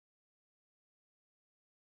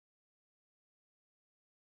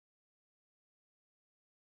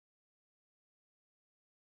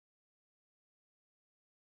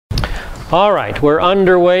All right, we're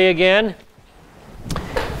underway again,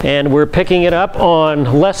 and we're picking it up on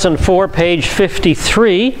Lesson 4, page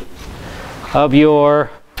 53 of your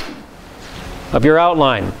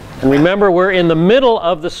outline. And remember, we're in the middle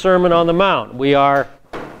of the Sermon on the Mount. We are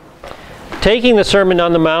taking the Sermon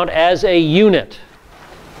on the Mount as a unit.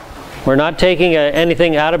 We're not taking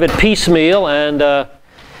anything out of it piecemeal and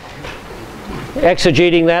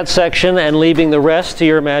exegeting that section and leaving the rest to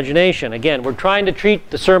your imagination. Again, we're trying to treat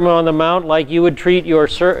the Sermon on the Mount like you would treat your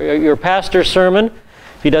pastor's sermon.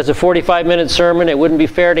 If he does a 45-minute sermon, it wouldn't be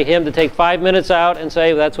fair to him to take 5 minutes out and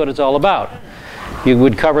say, that's what it's all about. You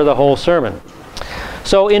would cover the whole sermon.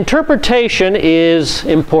 So interpretation is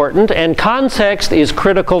important, and context is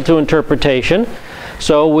critical to interpretation.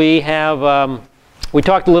 So we have... we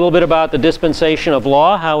talked a little bit about the dispensation of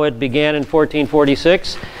law, how it began in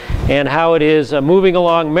 1446, and how it is moving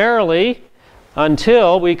along merrily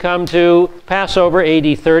until we come to Passover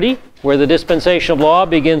AD 30, where the dispensation of law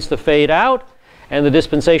begins to fade out, and the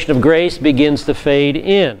dispensation of grace begins to fade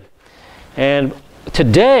in. And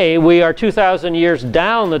today, we are 2,000 years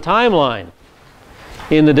down the timeline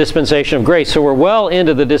in the dispensation of grace. So we're well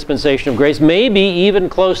into the dispensation of grace, maybe even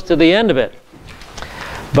close to the end of it.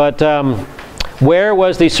 But where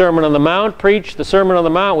was the Sermon on the Mount preached? The Sermon on the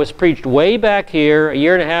Mount was preached way back here,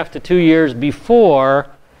 1.5 to 2 years before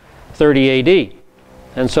 30 AD.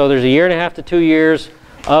 And so there's 1.5 to 2 years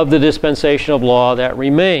of the dispensation of law that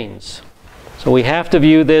remains. So we have to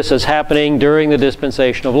view this as happening during the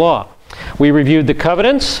dispensation of law. We reviewed the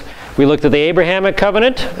covenants. We looked at the Abrahamic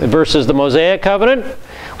covenant versus the Mosaic covenant.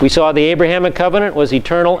 We saw the Abrahamic covenant was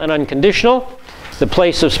eternal and unconditional, the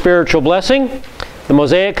place of spiritual blessing. The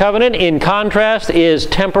Mosaic covenant, in contrast, is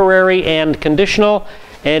temporary and conditional,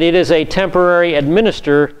 and it is a temporary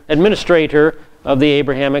administrator of the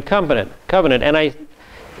Abrahamic covenant. And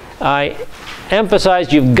I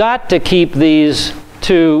emphasized you've got to keep these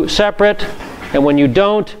two separate, and when you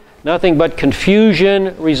don't, nothing but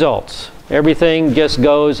confusion results. Everything just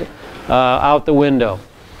goes out the window.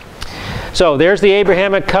 So there's the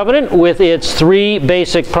Abrahamic covenant with its 3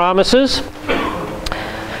 basic promises,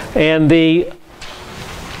 and the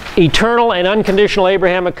eternal and unconditional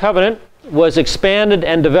Abrahamic covenant was expanded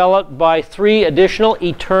and developed by 3 additional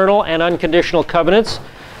eternal and unconditional covenants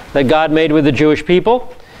that God made with the Jewish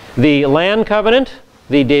people. The land covenant,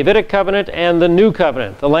 the Davidic covenant, and the new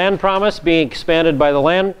covenant. The land promise being expanded by the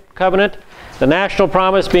land covenant, the national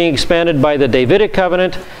promise being expanded by the Davidic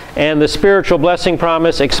covenant, and the spiritual blessing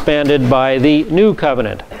promise expanded by the new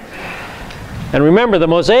covenant. And remember, the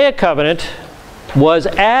Mosaic covenant was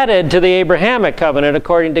added to the Abrahamic covenant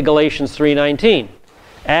according to Galatians 3:19.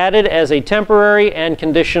 Added as a temporary and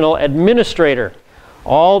conditional administrator.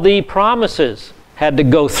 All the promises had to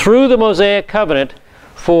go through the Mosaic covenant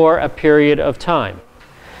for a period of time.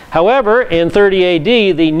 However, in 30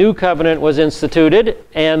 AD, the new covenant was instituted,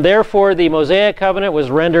 and therefore the Mosaic covenant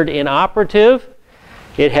was rendered inoperative.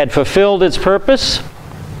 It had fulfilled its purpose.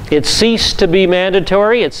 It ceased to be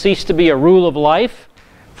mandatory. It ceased to be a rule of life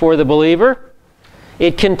for the believer.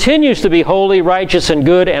 It continues to be holy, righteous, and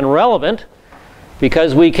good and relevant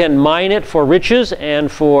because we can mine it for riches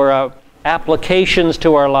and for applications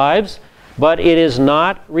to our lives, but it is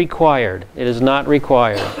not required. It is not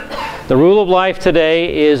required. The rule of life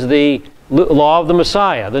today is the law of the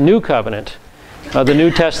Messiah, the new covenant, the New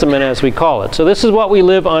Testament as we call it. So this is what we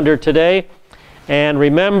live under today. And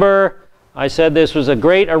remember, I said this was a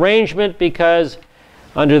great arrangement because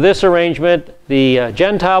under this arrangement, the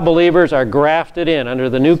Gentile believers are grafted in. Under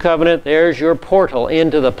the new covenant, there's your portal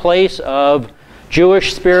into the place of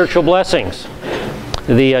Jewish spiritual blessings.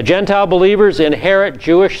 The Gentile believers inherit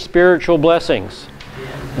Jewish spiritual blessings,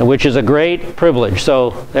 which is a great privilege. So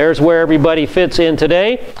there's where everybody fits in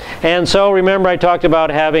today. And so remember, I talked about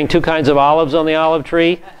having 2 kinds of olives on the olive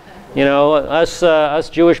tree. You know, us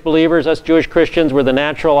Jewish believers, us Jewish Christians, were the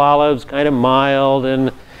natural olives, kind of mild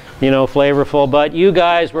and flavorful, but you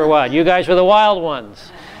guys were what? You guys were the wild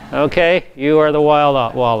ones, okay? You are the wild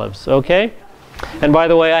olives, okay? And by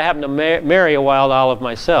the way, I happen to marry a wild olive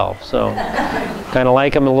myself, so kind of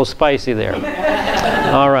like them, a little spicy there.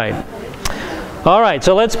 All right,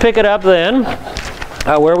 so let's pick it up then,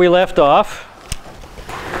 where we left off.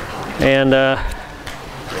 And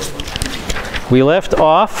we left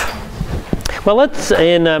off, well, let's,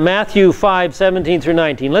 in Matthew 5:17 through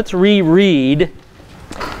 19, let's reread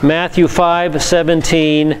Matthew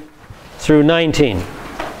 5:17 through 19.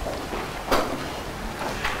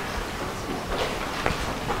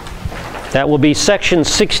 That will be section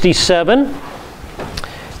 67.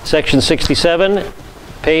 Section 67,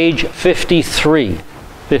 page 53.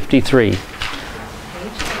 53.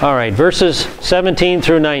 All right, verses 17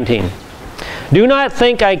 through 19. Do not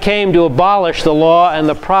think I came to abolish the law and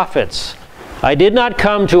the prophets. I did not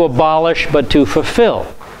come to abolish, but to fulfill.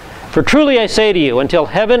 For truly I say to you, until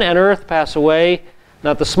heaven and earth pass away,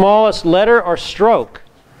 not the smallest letter or stroke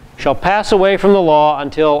shall pass away from the law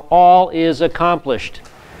until all is accomplished.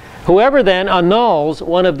 Whoever then annuls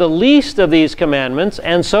one of the least of these commandments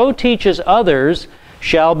and so teaches others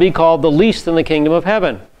shall be called the least in the kingdom of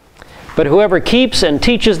heaven. But whoever keeps and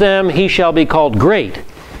teaches them, he shall be called great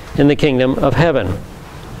in the kingdom of heaven.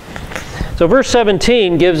 So verse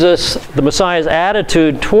 17 gives us the Messiah's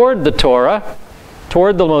attitude toward the Torah,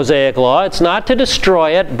 toward the Mosaic law. It's not to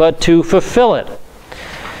destroy it, but to fulfill it.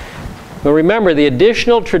 But remember, the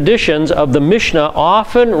additional traditions of the Mishnah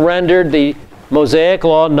often rendered the Mosaic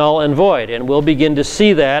law null and void, and we'll begin to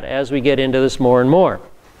see that as we get into this more and more.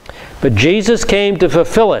 But Jesus came to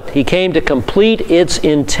fulfill it. He came to complete its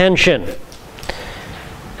intention.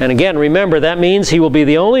 And again, remember, that means he will be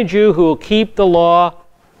the only Jew who will keep the law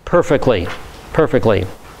perfectly. Perfectly.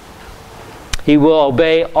 He will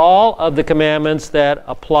obey all of the commandments that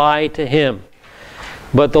apply to him.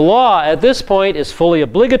 But the law at this point is fully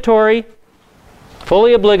obligatory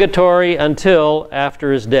until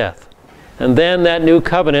after his death. And then that new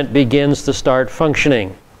covenant begins to start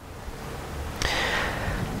functioning.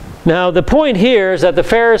 Now, the point here is that the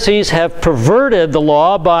Pharisees have perverted the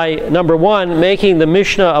law by, number one, making the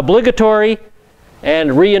Mishnah obligatory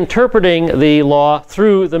and reinterpreting the law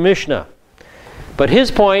through the Mishnah. But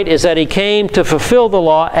his point is that he came to fulfill the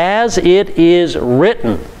law as it is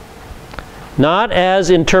written, not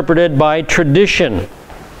as interpreted by tradition.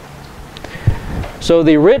 So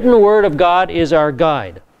the written Word of God is our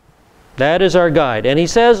guide. That is our guide. And he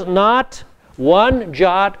says not one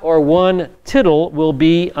jot or one tittle will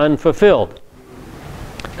be unfulfilled.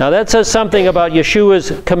 Now that says something about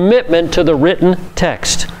Yeshua's commitment to the written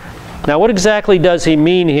text. Now what exactly does he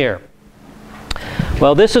mean here?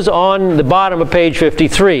 Well, this is on the bottom of page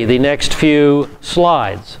 53, the next few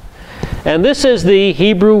slides. And this is the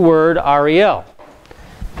Hebrew word Ariel.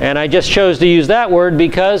 And I just chose to use that word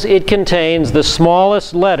because it contains the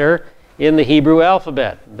smallest letter in the Hebrew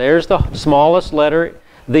alphabet. There's the smallest letter,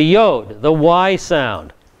 the Yod, the Y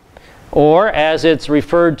sound. Or, as it's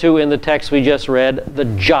referred to in the text we just read, the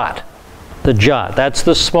Jot. The Jot. That's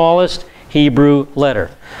the smallest Hebrew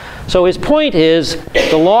letter. So his point is,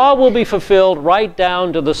 the law will be fulfilled right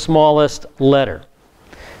down to the smallest letter.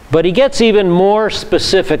 But he gets even more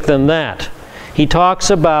specific than that. He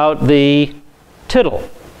talks about the tittle.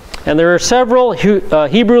 And there are several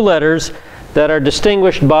Hebrew letters that are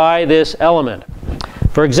distinguished by this element.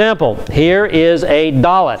 For example, here is a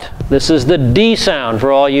dalet. This is the D sound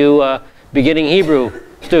for all you beginning Hebrew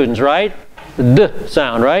students, right? The D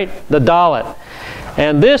sound, right? The dalet.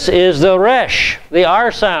 And this is the resh, the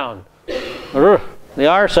R sound. The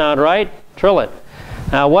R sound, right? Trill it.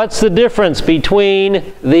 Now, what's the difference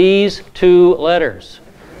between these two letters?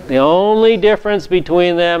 The only difference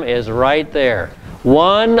between them is right there.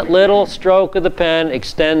 One little stroke of the pen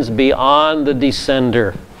extends beyond the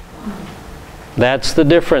descender. That's the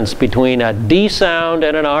difference between a D sound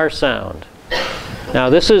and an R sound. Now,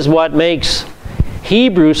 this is what makes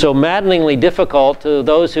Hebrew so maddeningly difficult to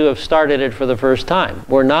those who have started it for the first time.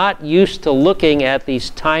 We're not used to looking at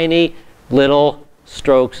these tiny little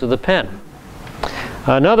strokes of the pen.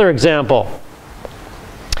 Another example.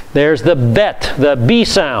 There's the bet, the B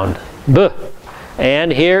sound, B.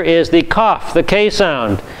 And here is the kaf, the K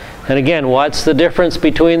sound. And again, what's the difference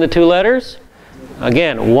between the two letters?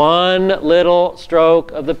 Again, one little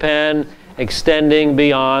stroke of the pen extending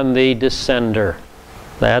beyond the descender.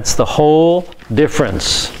 That's the whole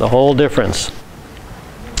difference. The whole difference.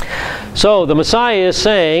 So the Messiah is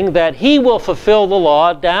saying that he will fulfill the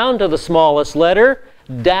law down to the smallest letter,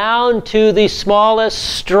 down to the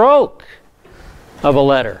smallest stroke of a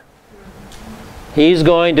letter. He's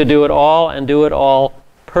going to do it all and do it all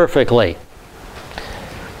perfectly.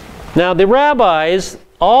 Now the rabbis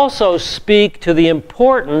also speak to the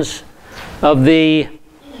importance of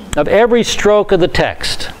every stroke of the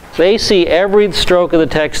text. They see every stroke of the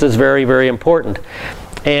text as very, very important.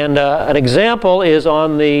 And an example is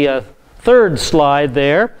on the third slide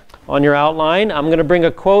there on your outline. I'm going to bring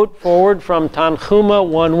a quote forward from Tanhuma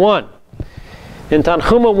 1:1. In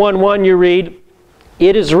Tanhuma 1:1 you read,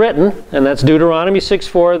 "It is written," and that's Deuteronomy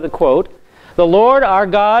 6:4, the quote, "The Lord our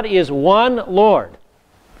God is one Lord.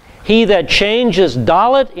 He that changes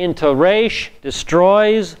dalet into resh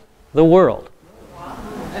destroys the world."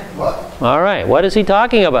 All right, what is he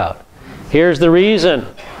talking about? Here's the reason.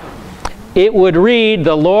 It would read,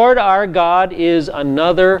 "The Lord our God is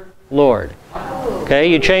another Lord." Okay,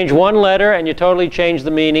 you change one letter and you totally change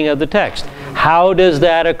the meaning of the text. How does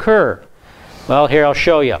that occur? Well, here I'll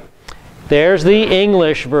show you. There's the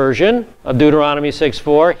English version of Deuteronomy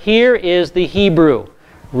 6:4. Here is the Hebrew,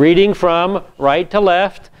 reading from right to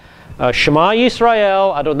left. Shema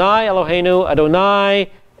Yisrael, Adonai Eloheinu,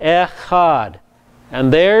 Adonai Echad.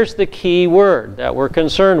 And there's the key word that we're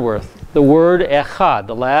concerned with. The word Echad,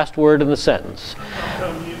 the last word in the sentence.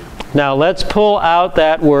 Now let's pull out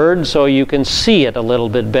that word so you can see it a little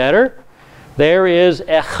bit better. There is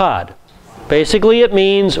Echad. Basically it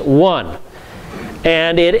means one.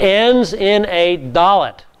 And it ends in a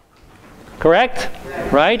dalet. Correct?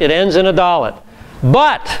 Right? It ends in a dalet.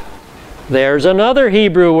 But there's another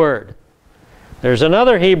Hebrew word. There's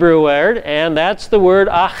another Hebrew word, and that's the word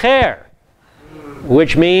acher,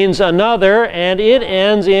 which means another, and it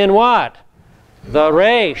ends in what? The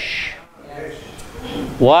resh.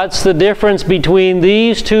 What's the difference between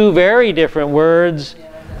these two very different words?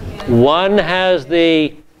 One has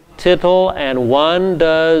the tittle and one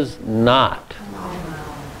does not.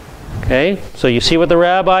 Okay, so you see what the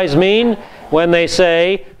rabbis mean when they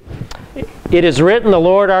say, it is written, the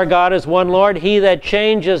Lord our God is one Lord. He that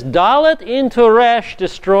changes dalet into resh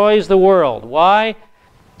destroys the world. Why?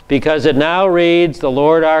 Because it now reads, the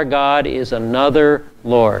Lord our God is another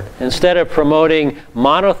Lord. Instead of promoting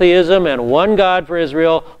monotheism and one God for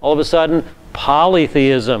Israel, all of a sudden,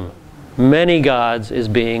 polytheism, many gods, is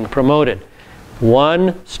being promoted.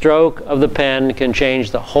 One stroke of the pen can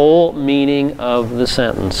change the whole meaning of the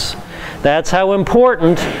sentence. That's how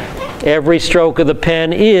important every stroke of the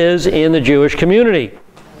pen is in the Jewish community.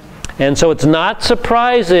 And so it's not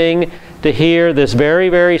surprising to hear this very,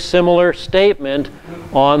 very similar statement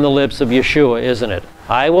on the lips of Yeshua, isn't it?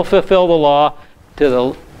 I will fulfill the law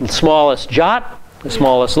to the smallest jot, the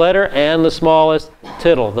smallest letter, and the smallest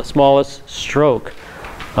tittle, the smallest stroke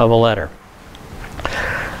of a letter.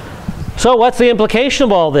 So what's the implication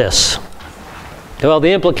of all this? Well,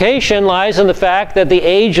 the implication lies in the fact that the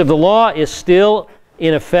age of the law is still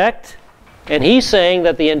in effect, and he's saying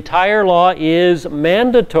that the entire law is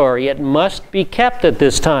mandatory. It must be kept at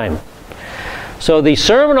this time. So the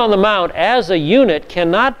Sermon on the Mount as a unit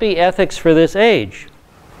cannot be ethics for this age,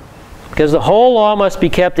 because the whole law must be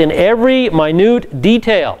kept in every minute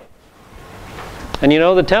detail. And you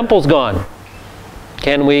know, the temple's gone.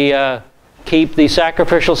 Can we keep the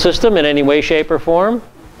sacrificial system in any way, shape, or form?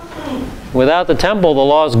 Without the temple, the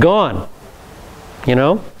law's gone. You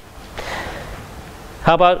know?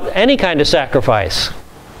 How about any kind of sacrifice?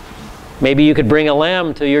 Maybe you could bring a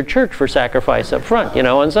lamb to your church for sacrifice up front, you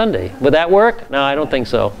know, on Sunday. Would that work? No, I don't think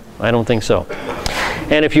so. I don't think so.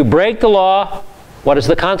 And if you break the law, what is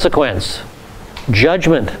the consequence?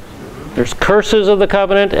 Judgment. There's curses of the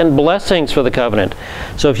covenant and blessings for the covenant.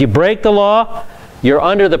 So if you break the law, you're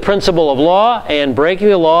under the principle of law, and breaking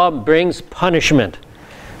the law brings punishment.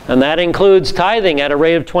 And that includes tithing at a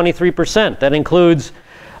rate of 23%. That includes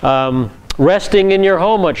resting in your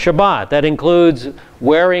home at Shabbat. That includes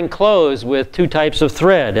wearing clothes with 2 types of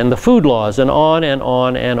thread, and the food laws, and on and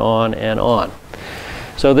on and on and on.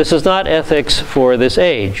 So this is not ethics for this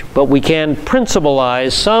age, but we can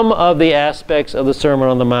principleize some of the aspects of the Sermon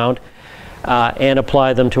on the Mount and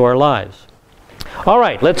apply them to our lives. All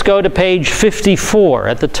right, let's go to page 54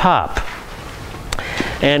 at the top.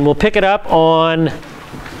 And we'll pick it up on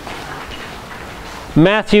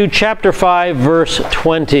Matthew chapter 5, verse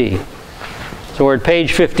 20. So we're at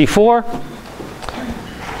page 54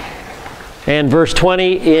 and verse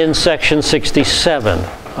 20 in section 67.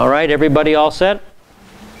 All right, everybody all set?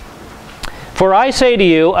 For I say to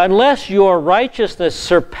you, unless your righteousness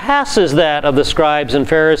surpasses that of the scribes and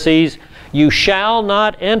Pharisees, you shall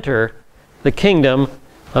not enter the kingdom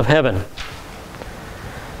of heaven.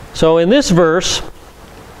 So in this verse,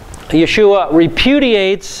 Yeshua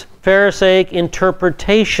repudiates Pharisaic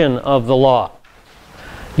interpretation of the law.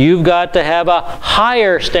 You've got to have a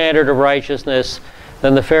higher standard of righteousness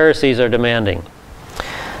than the Pharisees are demanding.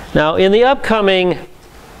 Now, in the upcoming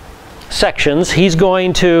sections, he's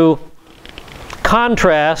going to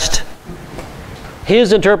contrast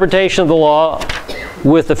his interpretation of the law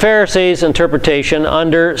with the Pharisees' interpretation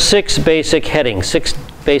under 6 basic headings, 6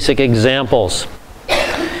 basic examples.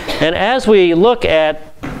 And as we look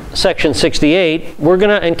at section 68, we're going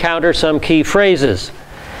to encounter some key phrases.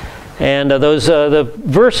 And the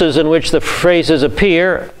verses in which the phrases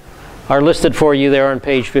appear are listed for you there on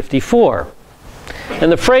page 54.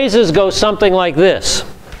 And the phrases go something like this.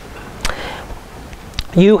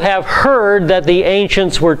 You have heard that the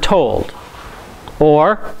ancients were told.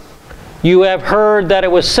 Or, you have heard that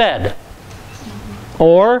it was said.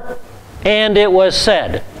 Or, and it was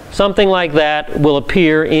said. Something like that will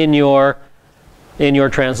appear in your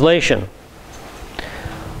translation.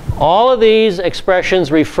 All of these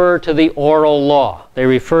expressions refer to the oral law. They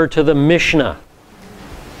refer to the Mishnah.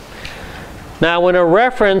 Now, when a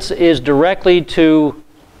reference is directly to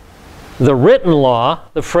the written law,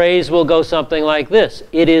 the phrase will go something like this: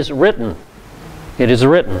 it is written. It is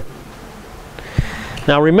written.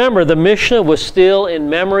 Now remember, the Mishnah was still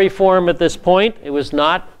in memory form at this point. It was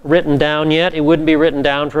not written down yet. It wouldn't be written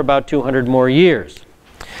down for about 200 more years.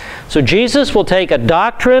 So Jesus will take a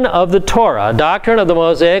doctrine of the Torah, a doctrine of the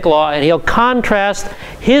Mosaic Law, and he'll contrast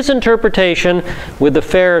his interpretation with the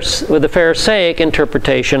Pharisaic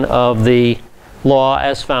interpretation of the law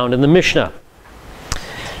as found in the Mishnah.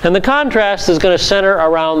 And the contrast is going to center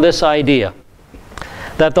around this idea,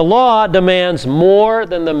 that the law demands more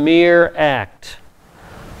than the mere act.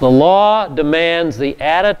 The law demands the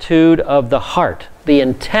attitude of the heart, the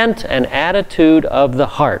intent and attitude of the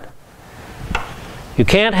heart. You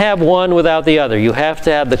can't have one without the other. You have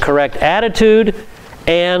to have the correct attitude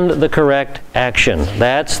and the correct action.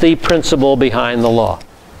 That's the principle behind the law.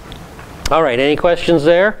 All right, any questions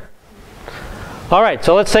there? All right,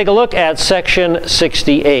 so let's take a look at section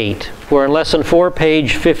 68. We're in lesson 4,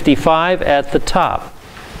 page 55 at the top.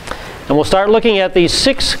 And we'll start looking at these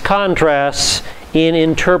 6 contrasts in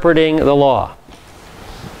interpreting the law.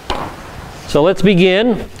 So let's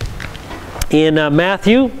begin in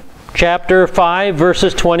Matthew chapter 5,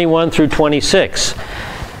 verses 21 through 26.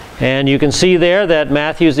 And you can see there that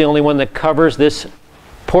Matthew is the only one that covers this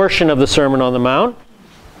portion of the Sermon on the Mount.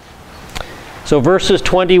 So verses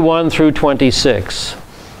 21 through 26.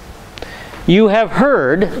 You have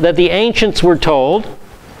heard that the ancients were told,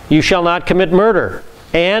 "You shall not commit murder,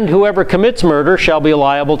 and whoever commits murder shall be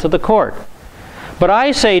liable to the court." But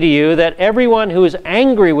I say to you that everyone who is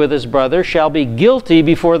angry with his brother shall be guilty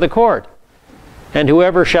before the court. And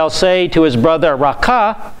whoever shall say to his brother,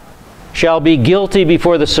 "Rakah," shall be guilty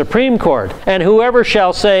before the Supreme Court. And whoever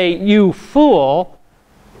shall say, "You fool,"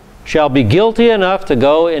 shall be guilty enough to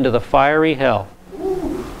go into the fiery hell.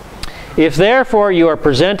 If therefore you are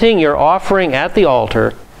presenting your offering at the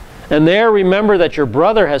altar, and there remember that your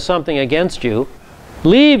brother has something against you,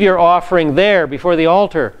 leave your offering there before the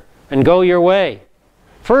altar and go your way.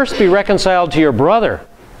 First be reconciled to your brother,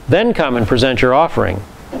 then come and present your offering.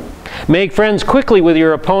 Make friends quickly with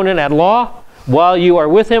your opponent at law while you are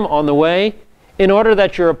with him on the way, in order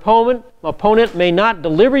that your opponent may not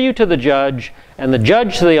deliver you to the judge, and the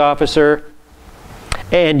judge to the officer,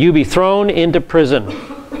 and you be thrown into prison.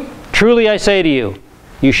 Truly I say to you,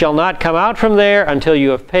 you shall not come out from there until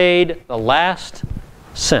you have paid the last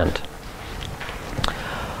cent.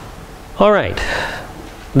 All right.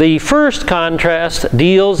 The first contrast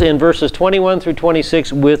deals in verses 21 through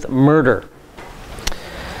 26 with murder.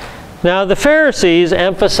 Now the Pharisees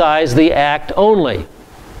emphasize the act only.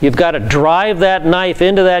 You've got to drive that knife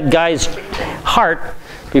into that guy's heart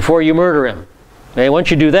before you murder him. And once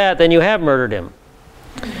you do that, then you have murdered him.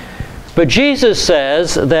 But Jesus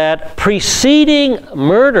says that preceding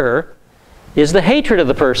murder is the hatred of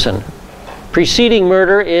the person. Preceding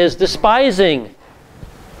murder is despising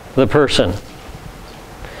the person.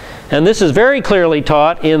 And this is very clearly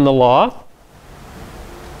taught in the law.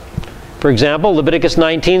 For example, Leviticus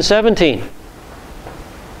 19:17.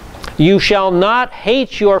 You shall not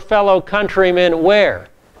hate your fellow countrymen where?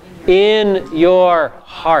 In your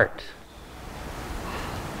heart.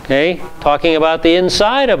 Okay? Talking about the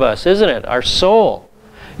inside of us, isn't it? Our soul.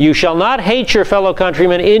 You shall not hate your fellow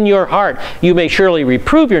countrymen in your heart. You may surely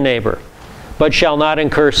reprove your neighbor, but shall not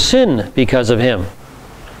incur sin because of him.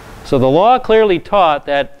 So the law clearly taught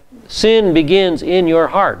that sin begins in your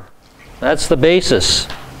heart. That's the basis.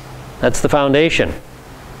 That's the foundation.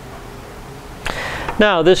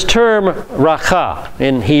 Now, this term rakah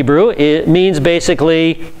in Hebrew, it means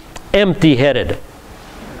basically empty-headed.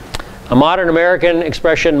 A modern American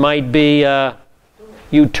expression might be,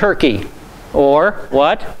 you turkey, or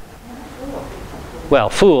what? Well,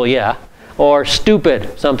 fool, yeah. Or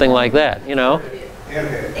stupid, something like that, you know.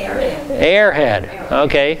 Airhead. Airhead.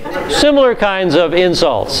 Okay. Similar kinds of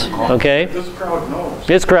insults. Okay. This crowd knows.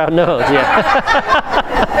 This crowd knows, yeah.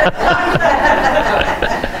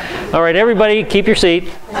 All right, everybody, keep your seat.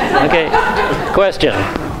 Okay. Question.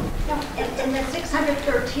 In the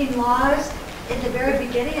 613 laws, in the very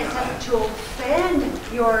beginning, it says to offend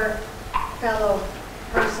your fellow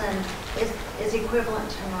person is equivalent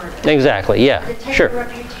to murder. Exactly, yeah. To take Sure. their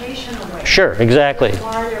reputation away. Sure, exactly.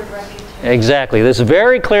 Mar their reputation. Exactly. This is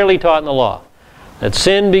very clearly taught in the law. That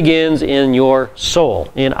sin begins in your soul,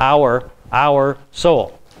 in our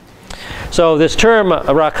soul. So this term,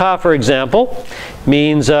 rakah, for example,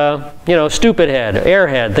 means, stupid head,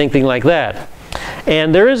 airhead, thinking like that.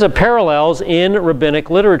 And there is a parallels in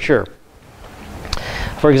rabbinic literature.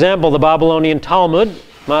 For example, the Babylonian Talmud,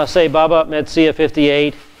 Maaseh Baba Metzia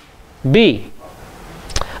 58b.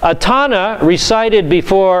 A Tana recited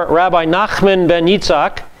before Rabbi Nachman ben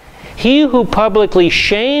Yitzhak, "He who publicly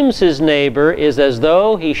shames his neighbor is as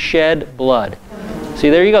though he shed blood."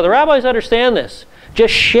 See, there you go. The rabbis understand this.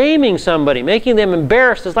 Just shaming somebody, making them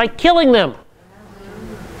embarrassed, is like killing them.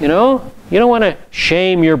 You know? You don't want to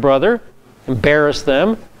shame your brother, embarrass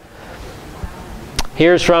them.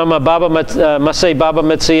 Here's from Maaseh Baba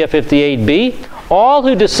Metzia 58b. All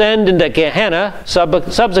who descend into Gehenna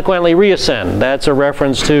subsequently reascend. That's a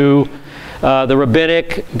reference to the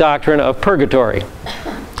rabbinic doctrine of purgatory.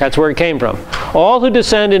 That's where it came from. All who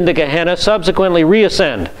descend into Gehenna subsequently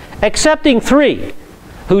reascend, excepting 3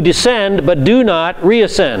 who descend but do not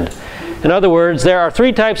reascend. In other words, there are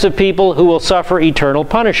 3 types of people who will suffer eternal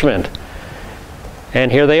punishment.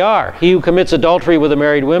 And here they are. He who commits adultery with a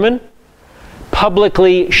married woman,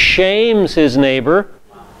 publicly shames his neighbor,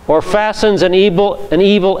 or fastens an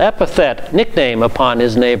evil epithet, nickname, upon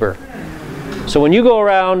his neighbor. So when you go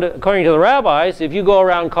around, according to the rabbis, if you go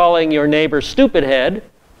around calling your neighbor stupid head,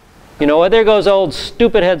 you know what, there goes old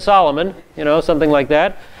stupid head Solomon, you know, something like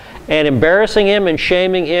that, and embarrassing him and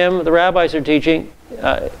shaming him, the rabbis are teaching,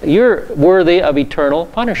 you're worthy of eternal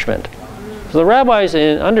punishment. So the rabbis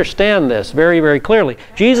understand this very, very clearly.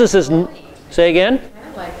 Jesus is, say again? Kind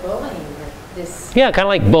of like bullying. Yeah, kind of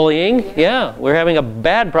like bullying. Yeah, we're having a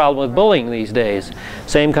bad problem with bullying these days.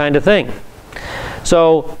 Same kind of thing.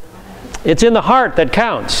 So it's in the heart that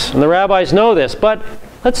counts, and the rabbis know this. But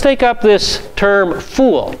let's take up this term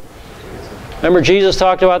fool. Remember Jesus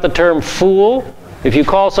talked about the term fool? If you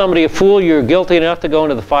call somebody a fool, you're guilty enough to go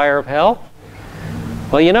into the fire of hell.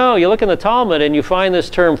 Well, you know, you look in the Talmud and you find this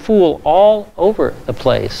term fool all over the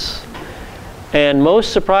place. And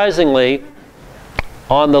most surprisingly,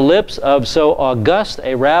 on the lips of so august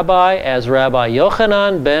a rabbi as Rabbi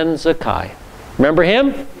Yochanan ben Zakkai. Remember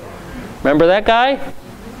him? Remember that guy?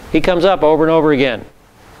 He comes up over and over again.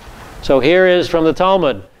 So here is from the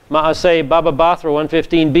Talmud, Maaseh Baba Batra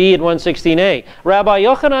 115b and 116a. Rabbi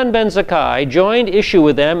Yochanan ben Zakkai joined issue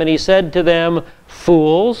with them, and he said to them,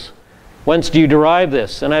 "Fools, whence do you derive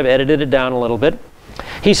this?" And I've edited it down a little bit.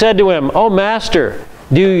 He said to him, "O Master,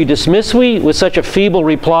 do you dismiss me with such a feeble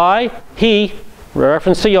reply?" He,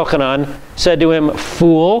 reference to Yochanan, said to him,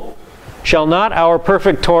 "Fool, shall not our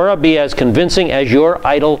perfect Torah be as convincing as your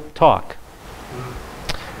idle talk?"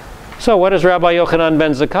 So what is Rabbi Yochanan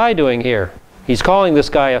ben Zakkai doing here? He's calling this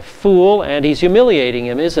guy a fool, and he's humiliating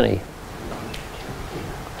him, isn't he?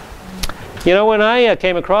 You know, when I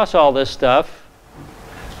came across all this stuff,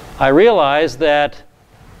 I realized that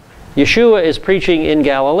Yeshua is preaching in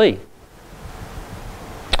Galilee.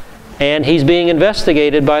 And he's being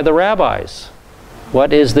investigated by the rabbis.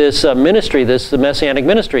 What is this ministry, this Messianic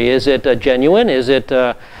ministry? Is it genuine? Is it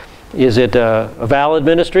a valid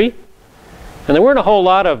ministry? And there weren't a whole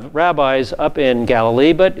lot of rabbis up in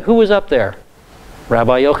Galilee, but who was up there?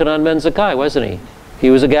 Rabbi Yochanan ben Zakkai, wasn't he? He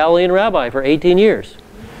was a Galilean rabbi for 18 years.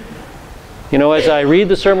 You know, as I read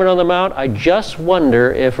the Sermon on the Mount, I just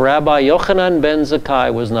wonder if Rabbi Yochanan ben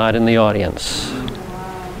Zakkai was not in the audience.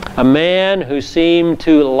 A man who seemed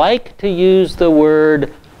to like to use the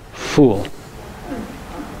word fool.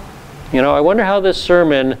 You know, I wonder how this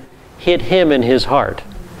sermon hit him in his heart.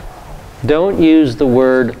 Don't use the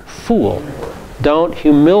word fool. Don't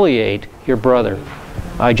humiliate your brother.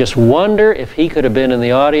 I just wonder if he could have been in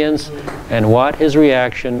the audience and what his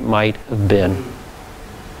reaction might have been.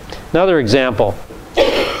 Another example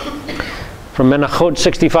from Menachot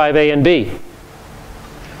 65a and b.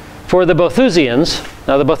 For the Bothusians,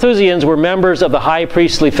 now the Bothusians were members of the high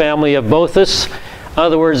priestly family of Bothus. In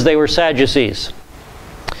other words, they were Sadducees.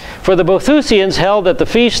 For the Bothusians held that the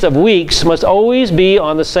Feast of Weeks must always be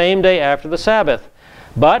on the same day after the Sabbath.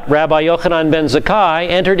 But Rabbi Yochanan ben Zakkai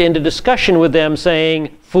entered into discussion with them, saying,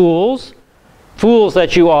 "Fools, fools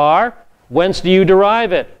that you are, whence do you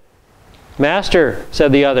derive it?" "Master,"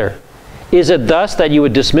 said the other, "is it thus that you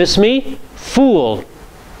would dismiss me?" "Fool,"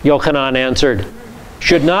 Yochanan answered,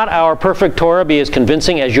 "should not our perfect Torah be as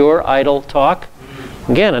convincing as your idle talk?"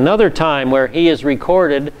 Again, another time where he is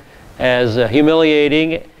recorded as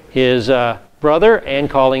humiliating his brother and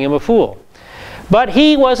calling him a fool. But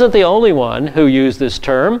he wasn't the only one who used this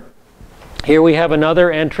term. Here we have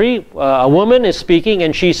another entry. A woman is speaking,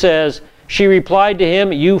 and she says, she replied to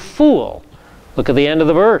him, "You fool." Look at the end of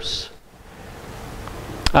the verse.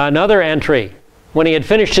 Another entry. When he had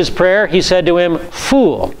finished his prayer, he said to him,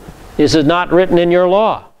 "Fool, is it not written in your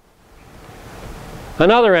law?"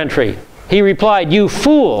 Another entry. He replied, "You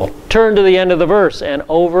fool." Turn to the end of the verse, and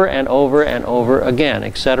over and over and over again,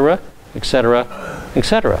 etc., etc.,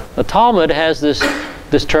 etc. The Talmud has this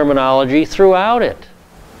this terminology throughout it.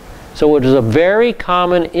 So it was a very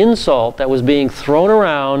common insult that was being thrown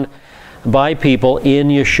around by people in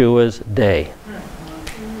Yeshua's day.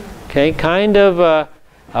 Okay, kind of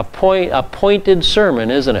a pointed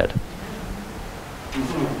sermon, isn't it?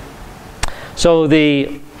 So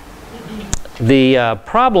the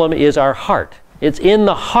problem is our heart. It's in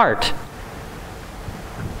the heart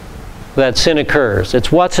that sin occurs.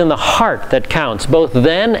 It's what's in the heart that counts, both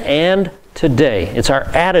then and today. It's our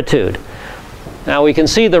attitude. Now we can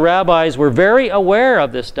see the rabbis were very aware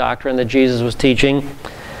of this doctrine that Jesus was teaching.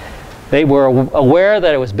 They were aware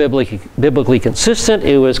that it was biblically consistent.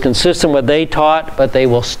 It was consistent with what they taught, but they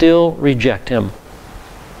will still reject him.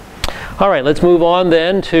 All right, let's move on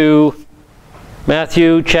then to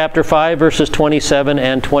Matthew chapter 5, verses 27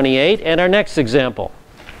 and 28, and our next example.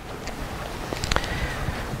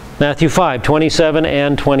 Matthew 5, 27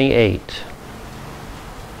 and 28.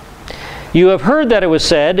 You have heard that it was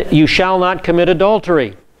said, you shall not commit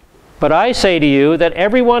adultery. But I say to you that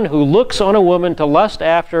everyone who looks on a woman to lust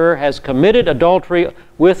after her has committed adultery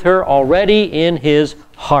with her already in his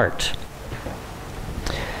heart.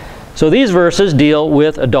 So these verses deal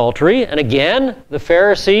with adultery. And again, the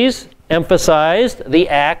Pharisees emphasized the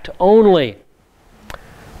act only.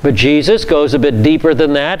 But Jesus goes a bit deeper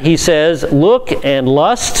than that. He says, look and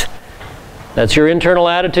lust, that's your internal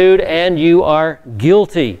attitude, and you are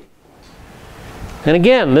guilty. And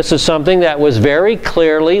again, this is something that was very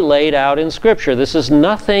clearly laid out in Scripture. This is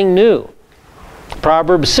nothing new.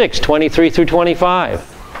 Proverbs 6, 23 through 25.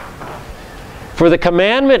 For the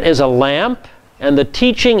commandment is a lamp, and the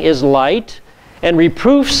teaching is light, and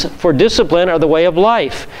reproofs for discipline are the way of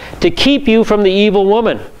life, to keep you from the evil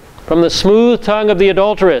woman, from the smooth tongue of the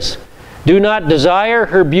adulteress. Do not desire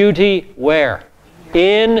her beauty where?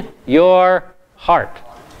 In your heart.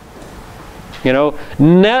 You know,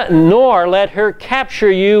 nor let her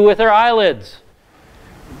capture you with her eyelids.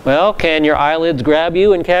 Well, can your eyelids grab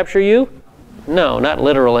you and capture you? No, not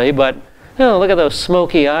literally, but oh, look at those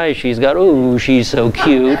smoky eyes she's got. Ooh, she's so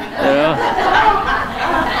cute. You know?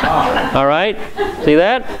 All right, see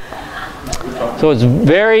that? So it's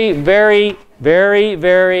very, very, very,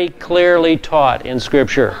 very clearly taught in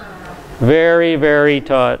Scripture. Very, very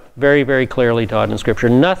clearly taught in Scripture.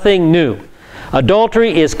 Nothing new.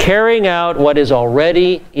 Adultery is carrying out what is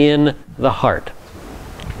already in the heart.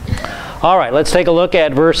 All right, let's take a look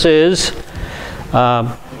at verses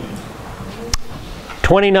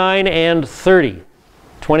 29 and 30.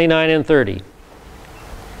 29 and 30.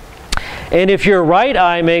 And if your right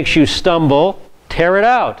eye makes you stumble, tear it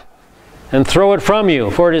out and throw it from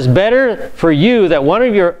you. For it is better for you that one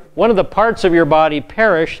of the parts of your body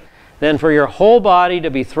perish than for your whole body to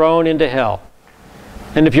be thrown into hell.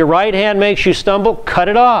 And if your right hand makes you stumble, cut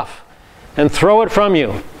it off and throw it from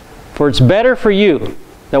you. For it's better for you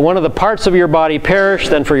that one of the parts of your body perish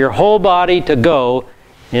than for your whole body to go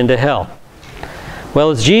into hell.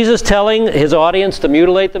 Well, is Jesus telling his audience to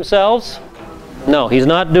mutilate themselves? No, he's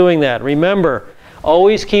not doing that. Remember,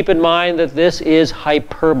 always keep in mind that this is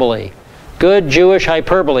hyperbole. Good Jewish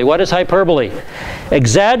hyperbole. What is hyperbole?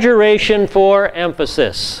 Exaggeration for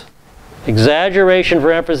emphasis. Exaggeration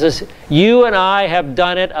for emphasis. You and I have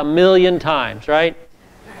done it 1,000,000 times, right?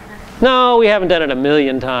 No, we haven't done it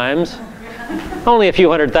 1,000,000 times. Only a few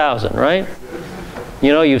 100,000, right?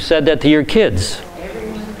 You know, you've said that to your kids.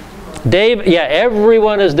 Dave, yeah,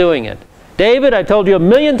 everyone is doing it. David, I told you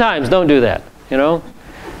 1,000,000 times, don't do that. You know,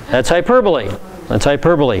 that's hyperbole. That's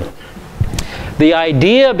hyperbole. The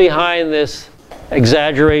idea behind this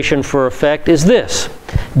exaggeration for effect is this: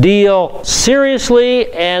 deal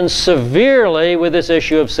seriously and severely with this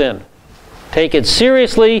issue of sin. Take it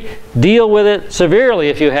seriously, deal with it severely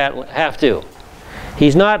if you have to.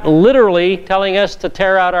 He's not literally telling us to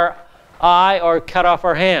tear out our eye or cut off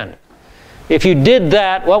our hand. If you did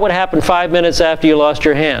that, what would happen 5 minutes after you lost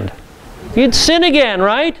your hand? You'd sin again,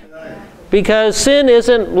 right? Because sin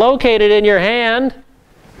isn't located in your hand.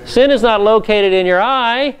 Sin is not located in your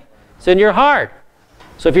eye. It's in your heart.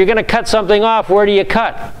 So if you're going to cut something off, where do you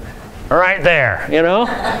cut? Right there, you know?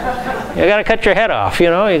 You got to cut your head off, you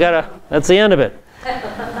know? You got to, that's the end of it.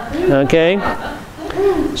 Okay?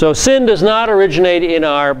 So sin does not originate in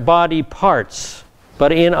our body parts,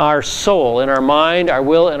 but in our soul, in our mind, our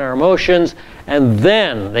will, and our emotions, and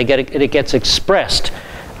then it gets expressed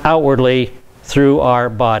outwardly through our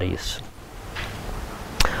bodies.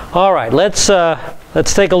 All right, let's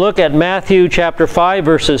take a look at Matthew chapter 5,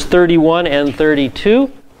 verses 31 and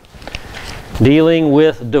 32, dealing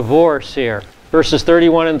with divorce here. Verses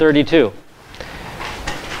 31 and 32.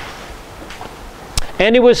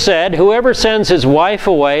 And it was said, whoever sends his wife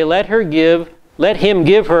away, let let him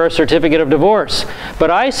give her a certificate of divorce. But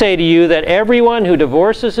I say to you that everyone who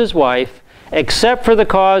divorces his wife, except for the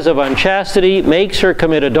cause of unchastity, makes her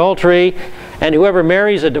commit adultery, and whoever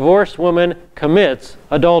marries a divorced woman commits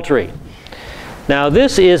adultery. Now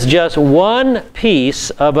this is just one piece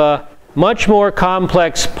of a much more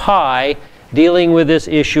complex pie dealing with this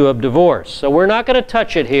issue of divorce. So we're not going to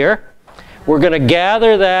touch it here. We're going to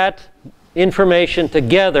gather that information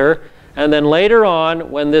together, and then later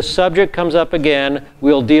on, when this subject comes up again,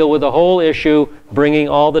 we'll deal with the whole issue, bringing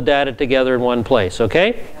all the data together in one place,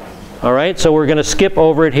 okay? All right, so we're going to skip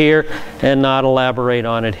over it here and not elaborate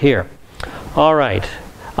on it here. All right,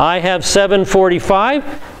 I have 7:45,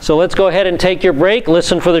 so let's go ahead and take your break,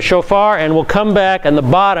 listen for the shofar, and we'll come back on the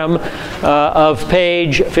bottom of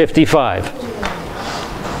page 55.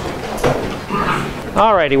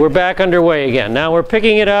 All righty, we're back underway again. Now we're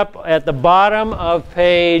picking it up at the bottom of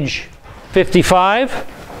page 55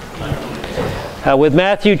 with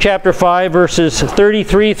Matthew chapter 5, verses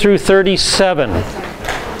 33 through 37.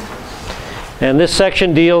 And this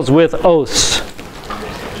section deals with oaths.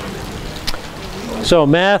 So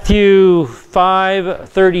Matthew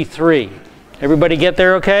 5:33. Everybody get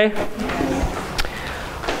there okay?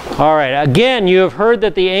 All right, again, you have heard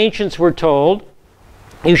that the ancients were told,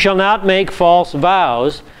 "You shall not make false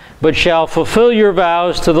vows, but shall fulfill your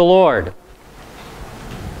vows to the Lord."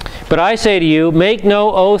 But I say to you, make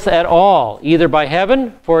no oath at all, either by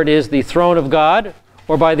heaven, for it is the throne of God,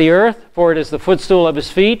 or by the earth, for it is the footstool of his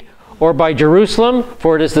feet, or by Jerusalem,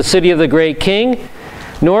 for it is the city of the great king.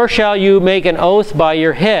 Nor shall you make an oath by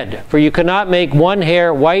your head, for you cannot make one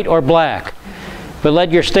hair white or black. But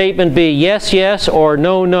let your statement be yes, yes, or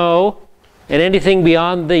no, no, and anything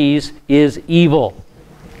beyond these is evil.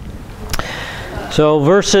 So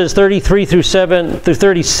verses 33 through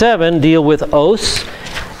 37 deal with oaths.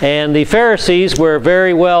 And the Pharisees were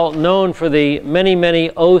very well known for the many, many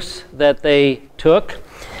oaths that they took.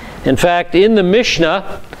 In fact, in the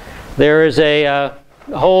Mishnah, there is a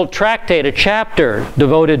whole tractate, a chapter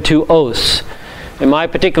devoted to oaths. In my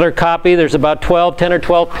particular copy, there's about 10 or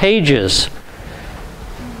 12 pages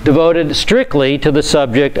devoted strictly to the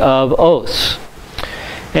subject of oaths.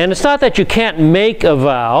 And it's not that you can't make a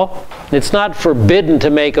vow. It's not forbidden to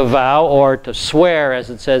make a vow or to swear, as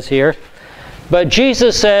it says here. But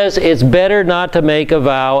Jesus says it's better not to make a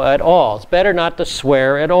vow at all. It's better not to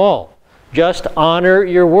swear at all. Just honor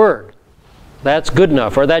your word. That's good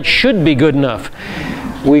enough, or that should be good enough.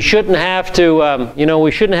 We shouldn't have to,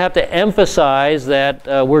 we shouldn't have to emphasize that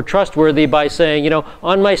we're trustworthy by saying,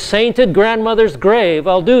 on my sainted grandmother's grave,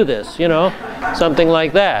 I'll do this, something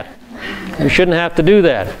like that. We shouldn't have to do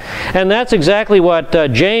that. And that's exactly what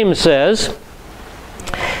James says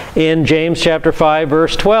in James chapter 5,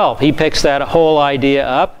 verse 12. He picks that whole idea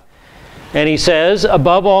up, and he says,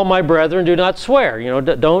 above all, my brethren, do not swear.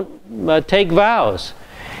 Don't take vows,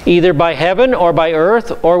 either by heaven or by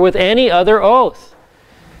earth or with any other oath.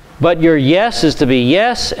 But your yes is to be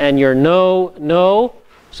yes, and your no, no,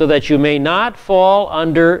 so that you may not fall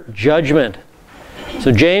under judgment.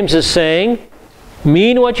 So James is saying,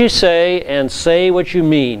 mean what you say and say what you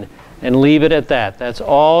mean, and leave it at that. That's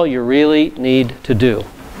all you really need to do.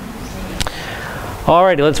 All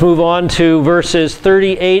righty, let's move on to verses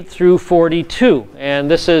 38 through 42.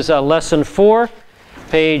 And this is lesson 4,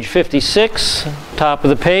 page 56, top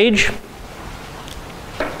of the page.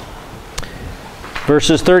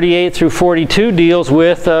 Verses 38 through 42 deals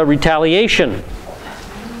with retaliation.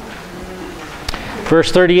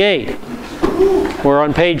 Verse 38. We're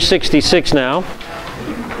on page 66 now.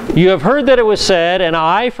 You have heard that it was said, an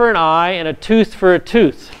eye for an eye and a tooth for a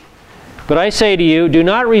tooth. But I say to you, do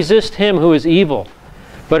not resist him who is evil.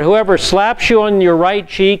 But whoever slaps you on your right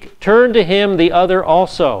cheek, turn to him the other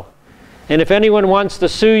also. And if anyone wants to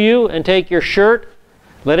sue you and take your shirt,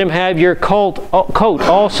 let him have your coat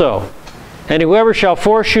also. And whoever shall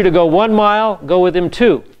force you to go 1 mile, go with him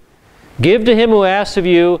 2. Give to him who asks of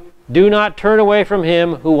you. Do not turn away from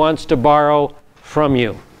him who wants to borrow from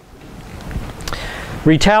you.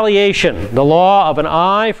 Retaliation, the law of an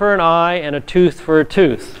eye for an eye and a tooth for a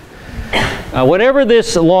tooth. Whenever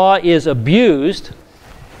this law is abused,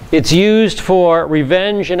 it's used for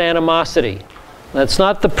revenge and animosity. That's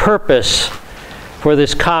not the purpose for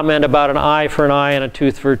this comment about an eye for an eye and a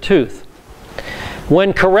tooth for a tooth.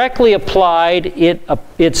 When correctly applied,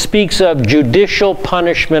 it speaks of judicial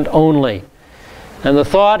punishment only. And the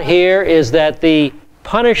thought here is that the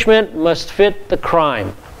punishment must fit the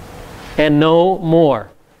crime and no more.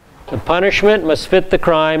 The punishment must fit the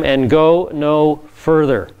crime and go no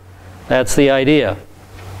further. That's the idea.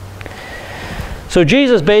 So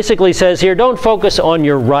Jesus basically says here, don't focus on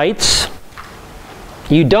your rights.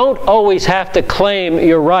 You don't always have to claim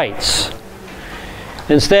your rights.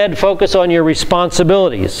 Instead, focus on your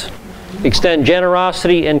responsibilities. Extend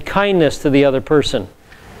generosity and kindness to the other person.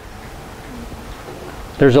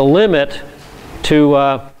 There's a limit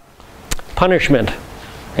to punishment,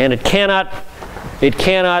 and it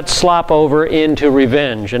cannot slop over into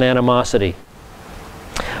revenge and animosity.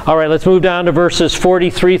 All right, let's move down to verses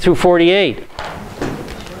 43 through 48.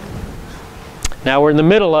 Now we're in the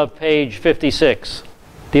middle of page 56,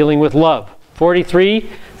 dealing with love. 43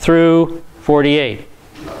 through 48.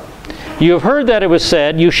 You have heard that it was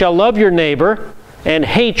said, "You shall love your neighbor and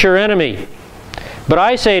hate your enemy." But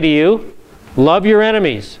I say to you, love your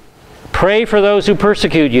enemies. Pray for those who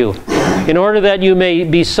persecute you, in order that you may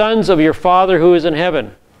be sons of your Father who is in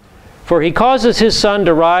heaven. For he causes his sun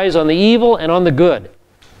to rise on the evil and on the good,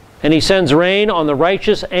 and he sends rain on the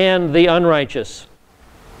righteous and the unrighteous.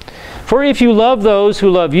 For if you love those who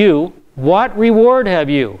love you, what reward have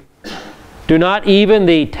you? Do not even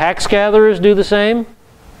the tax gatherers do the same?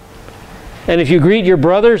 And if you greet your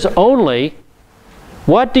brothers only,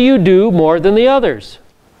 what do you do more than the others?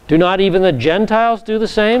 Do not even the Gentiles do the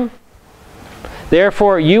same?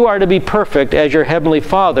 Therefore, you are to be perfect as your heavenly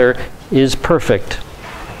Father is perfect.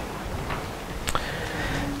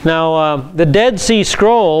 Now, the Dead Sea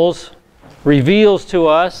Scrolls reveals to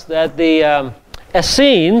us that the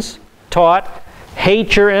Essenes taught,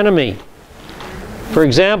 hate your enemy. For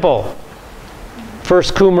example,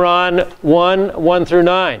 1 Qumran 1 through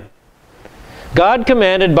 9. God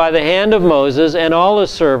commanded by the hand of Moses and all his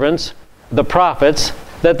servants, the prophets,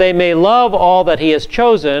 that they may love all that he has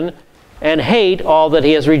chosen and hate all that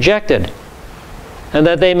he has rejected, and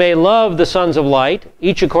that they may love the sons of light,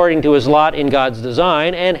 each according to his lot in God's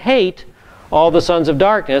design, and hate all the sons of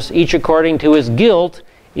darkness, each according to his guilt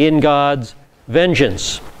in God's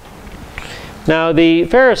vengeance. Now, the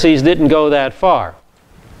Pharisees didn't go that far.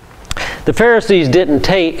 The Pharisees didn't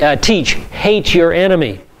teach, hate your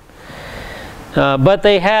enemy. But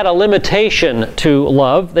they had a limitation to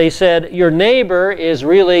love. They said, your neighbor is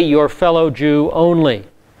really your fellow Jew only.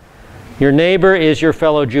 Your neighbor is your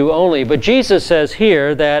fellow Jew only. But Jesus says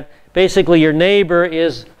here that basically your neighbor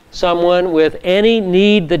is someone with any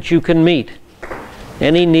need that you can meet.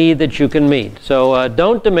 Any need that you can meet. So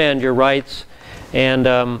don't demand your rights,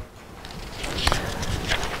 and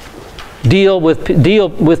deal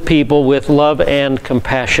with people with love and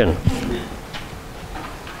compassion.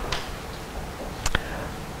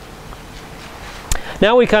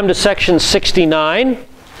 Now we come to section 69,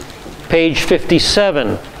 page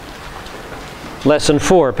 57. Lesson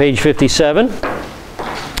 4, page 57.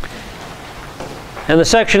 And the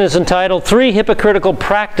section is entitled, 3 Hypocritical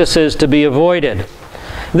Practices to be Avoided.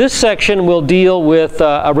 This section will deal with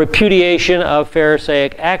a repudiation of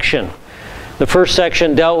Pharisaic action. The first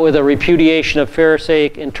section dealt with a repudiation of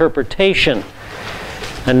Pharisaic interpretation.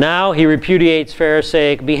 And now he repudiates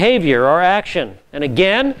Pharisaic behavior or action. And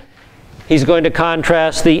again, he's going to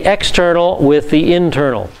contrast the external with the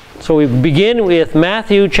internal. So we begin with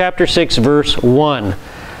Matthew chapter 6, verse 1.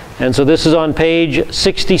 And so this is on page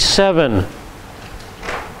 67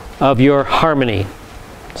 of your Harmony.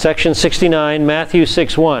 Section 69, Matthew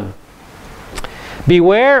 6:1.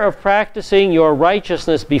 Beware of practicing your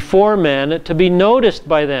righteousness before men to be noticed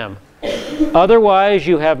by them. Otherwise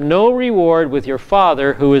you have no reward with your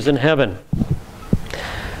Father who is in heaven.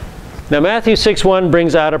 Now Matthew 6:1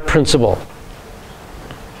 brings out a principle.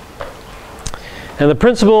 And the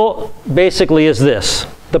principle basically is this.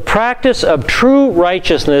 The practice of true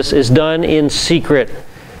righteousness is done in secret.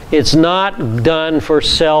 It's not done for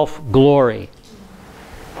self-glory.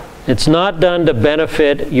 It's not done to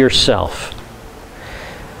benefit yourself.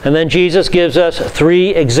 And then Jesus gives us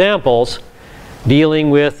 3 examples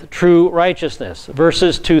dealing with true righteousness.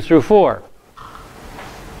 Verses 2 through 4.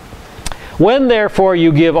 When therefore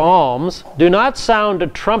you give alms, do not sound a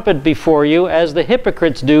trumpet before you as the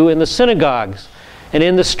hypocrites do in the synagogues and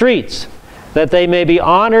in the streets, that they may be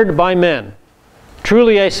honored by men.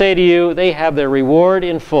 Truly I say to you, they have their reward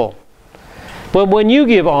in full. But when you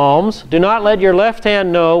give alms, do not let your left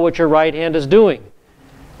hand know what your right hand is doing,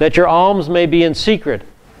 that your alms may be in secret,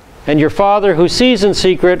 and your Father who sees in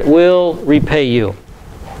secret will repay you.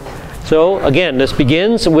 So again, this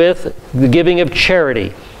begins with the giving of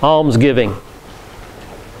charity, almsgiving.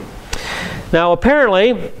 Now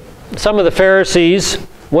apparently, some of the Pharisees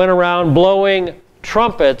went around blowing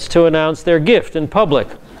trumpets to announce their gift in public.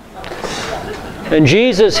 And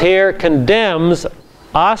Jesus here condemns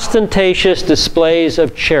ostentatious displays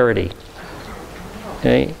of charity.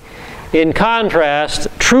 Okay? In contrast,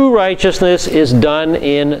 true righteousness is done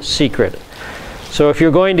in secret. So if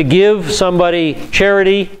you're going to give somebody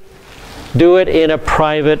charity, do it in a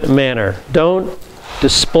private manner. Don't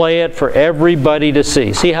display it for everybody to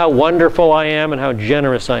see. See how wonderful I am and how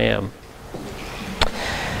generous I am.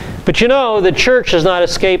 But you know, the church has not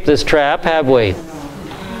escaped this trap, have we?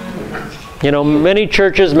 You know, many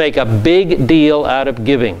churches make a big deal out of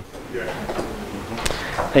giving.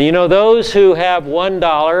 And you know, those who have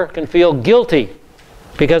 $1 can feel guilty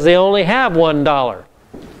because they only have $1.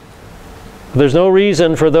 There's no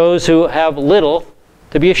reason for those who have little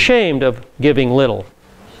to be ashamed of giving little.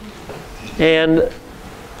 And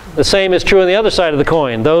the same is true on the other side of the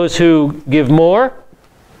coin. Those who give more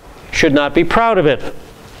should not be proud of it.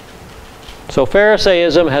 So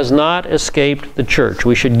Pharisaism has not escaped the church.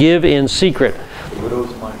 We should give in secret. The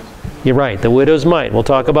widow's mite. You're right, the widow's mite. We'll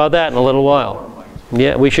talk about that in a little while.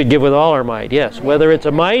 Yeah, we should give with all our might, yes. Whether it's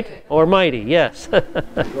a mite or mighty, yes.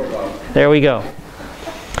 There we go.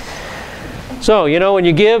 So, you know, when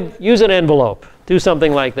you give, use an envelope. Do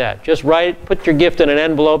something like that. Just put your gift in an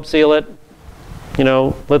envelope, seal it. You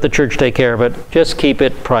know, let the church take care of it. Just keep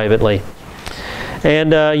it privately.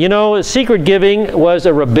 And, you know, secret giving was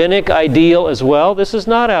a rabbinic ideal as well. This is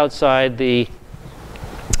not outside the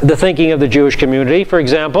thinking of the Jewish community. For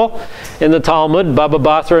example, in the Talmud, Baba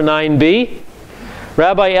Batra 9b,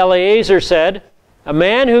 Rabbi Eliezer said, "A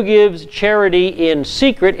man who gives charity in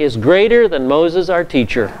secret is greater than Moses, our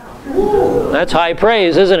teacher." That's high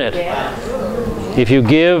praise, isn't it? If you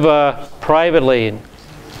give privately,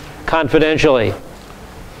 confidentially.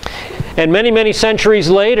 And many, many centuries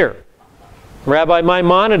later, Rabbi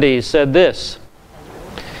Maimonides said this: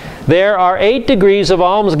 "There are 8 degrees of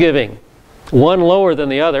almsgiving, one lower than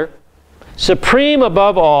the other. Supreme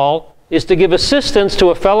above all is to give assistance to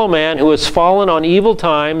a fellow man who has fallen on evil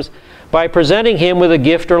times by presenting him with a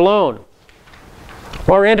gift or loan,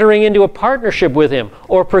 or entering into a partnership with him,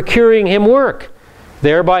 or procuring him work,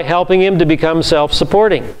 thereby helping him to become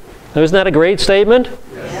self-supporting." Isn't that a great statement?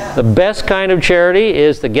 Yeah. The best kind of charity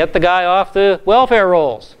is to get the guy off the welfare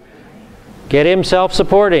rolls. Get him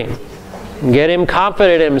self-supporting. Get him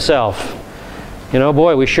confident in himself. You know,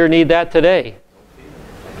 boy, we sure need that today.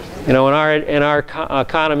 You know, in our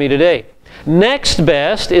economy today. Next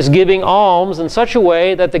best is giving alms in such a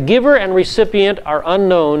way that the giver and recipient are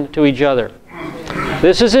unknown to each other.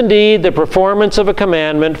 This is indeed the performance of a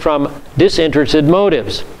commandment from disinterested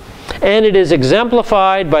motives. And it is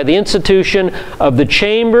exemplified by the institution of the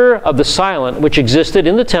chamber of the silent, which existed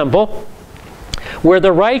in the temple, where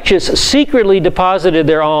the righteous secretly deposited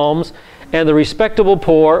their alms and the respectable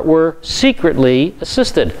poor were secretly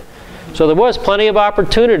assisted. So there was plenty of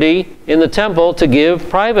opportunity in the temple to give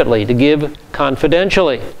privately, to give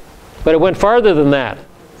confidentially. But it went farther than that.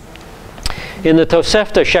 In the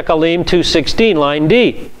Tosefta Shekalim 2:16, line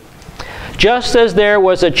D, "Just as there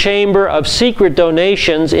was a chamber of secret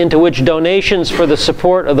donations into which donations for the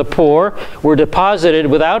support of the poor were deposited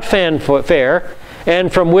without fanfare,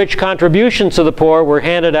 and from which contributions to the poor were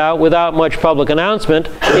handed out without much public announcement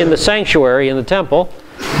in the sanctuary in the temple,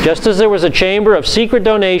 just as there was a chamber of secret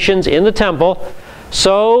donations in the temple,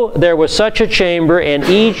 so there was such a chamber in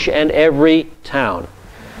each and every town."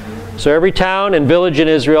 So every town and village in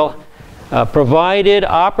Israel provided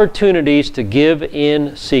opportunities to give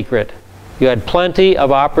in secret. You had plenty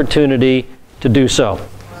of opportunity to do so.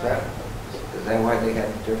 Is that why they had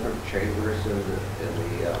different chambers in the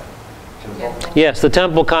temple? Yes, the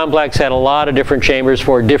temple complex had a lot of different chambers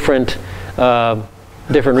for different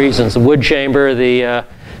reasons. The wood chamber, the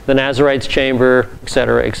Nazarites chamber,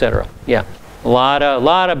 etc., etc. Yeah, a lot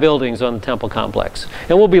of buildings on the temple complex.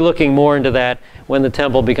 And we'll be looking more into that when the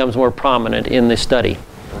temple becomes more prominent in the study.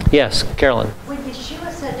 Yes, Carolyn. When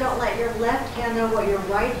Yeshua said, "Don't let your left hand know what your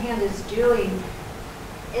right hand is doing,"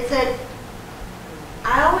 is it,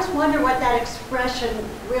 I always wonder what that expression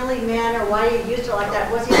really meant or why he used it like that.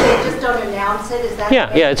 Was he saying just don't announce it? Is that?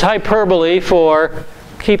 Yeah, it's hyperbole for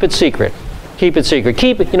keep it secret. Keep it secret.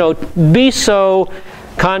 Keep it, you know, be so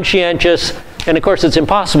conscientious. And of course, it's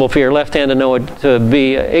impossible for your left hand to know it, to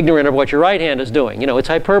be ignorant of what your right hand is doing. You know, it's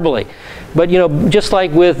hyperbole. But you know, just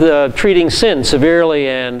like with treating sin severely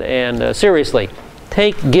and seriously,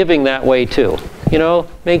 take giving that way too. You know,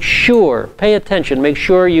 make sure, pay attention, make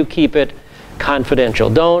sure you keep it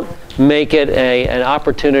confidential. Don't make it an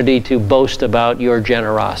opportunity to boast about your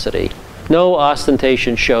generosity. No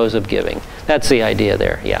ostentation shows of giving. That's the idea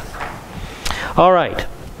there. Yeah. All right.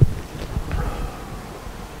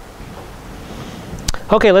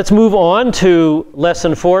 Okay, let's move on to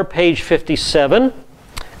Lesson 4, page 57.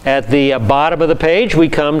 At the bottom of the page, we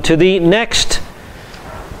come to the next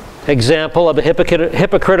example of a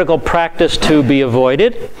hypocritical practice to be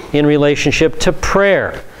avoided in relationship to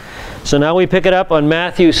prayer. So now we pick it up on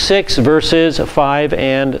Matthew 6, verses 5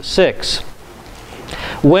 and 6.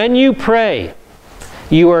 When you pray,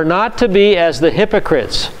 you are not to be as the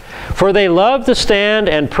hypocrites, for they love to stand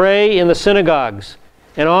and pray in the synagogues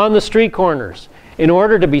and on the street corners, in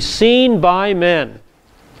order to be seen by men.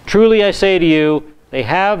 Truly I say to you, they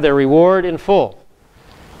have their reward in full.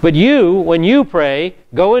 But you, when you pray,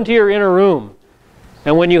 go into your inner room,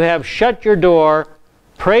 and when you have shut your door,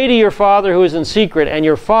 pray to your Father who is in secret, and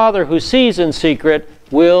your Father who sees in secret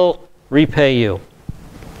will repay you.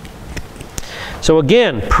 So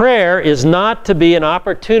again, prayer is not to be an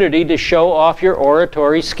opportunity to show off your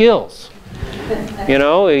oratory skills. You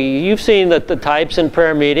know, you've seen the types in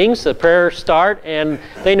prayer meetings. The prayers start and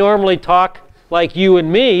they normally talk like you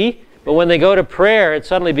and me, but when they go to prayer, it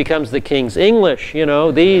suddenly becomes the King's English, you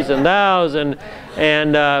know, these and thous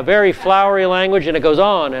and very flowery language, and it goes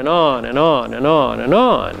on and on and on and on and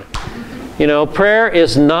on. You know, prayer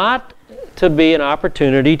is not to be an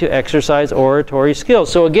opportunity to exercise oratory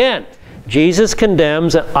skills. So again, Jesus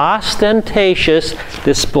condemns an ostentatious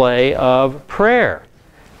display of prayer.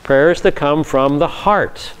 Prayer is to come from the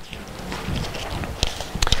heart.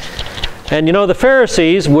 And you know, the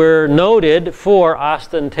Pharisees were noted for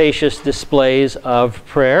ostentatious displays of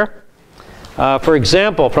prayer. For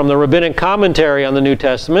example, from the rabbinic commentary on the New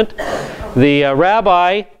Testament, the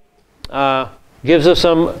rabbi gives us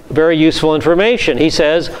some very useful information. He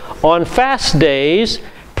says, on fast days,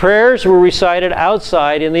 prayers were recited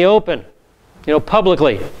outside in the open, you know,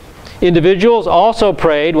 publicly. Individuals also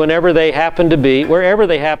prayed wherever they happened to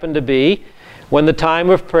be, when the time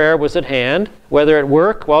of prayer was at hand, whether at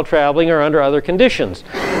work, while traveling, or under other conditions.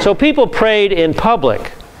 So people prayed in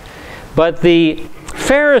public. But the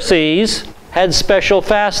Pharisees had special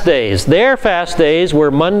fast days. Their fast days were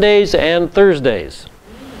Mondays and Thursdays.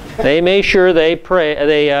 They made sure they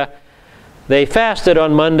fasted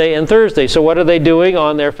on Monday and Thursday. So what are they doing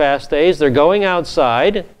on their fast days? They're going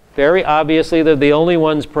outside. Very obviously, they're the only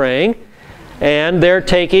ones praying. And they're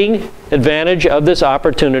taking advantage of this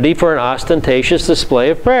opportunity for an ostentatious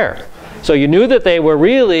display of prayer. So you knew that they were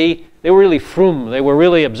really frum. They were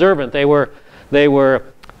really observant. They were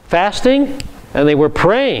fasting and they were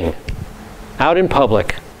praying out in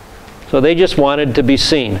public. So they just wanted to be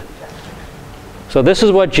seen. So this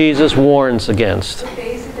is what Jesus warns against. What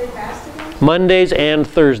days did they fast again? Mondays and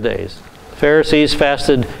Thursdays. The Pharisees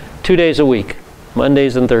fasted 2 days a week,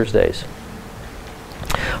 Mondays and Thursdays.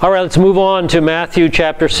 All right, let's move on to Matthew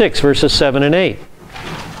chapter 6, verses 7 and 8.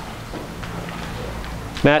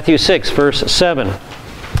 Matthew 6, verse 7.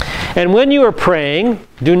 And when you are praying,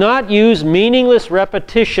 do not use meaningless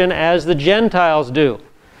repetition as the Gentiles do,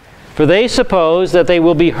 for they suppose that they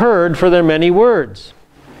will be heard for their many words.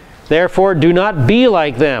 Therefore, do not be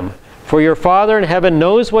like them, for your Father in heaven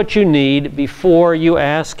knows what you need before you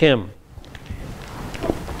ask Him.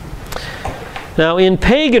 Now, in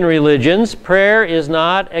pagan religions, prayer is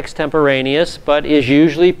not extemporaneous, but is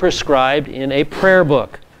usually prescribed in a prayer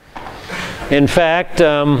book. In fact,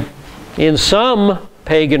 in some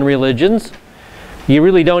pagan religions, you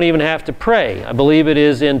really don't even have to pray. I believe it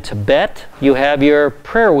is in Tibet, you have your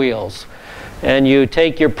prayer wheels. And you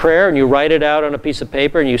take your prayer and you write it out on a piece of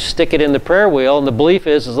paper and you stick it in the prayer wheel. And the belief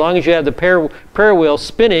is, as long as you have the prayer wheel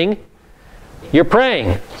spinning, you're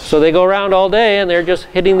praying. So they go around all day and they're just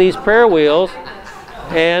hitting these prayer wheels.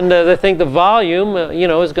 And they think the volume,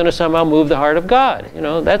 is going to somehow move the heart of God. You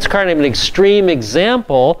know, that's kind of an extreme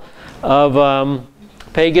example of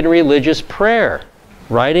pagan religious prayer.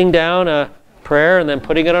 Writing down a prayer and then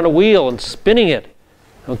putting it on a wheel and spinning it.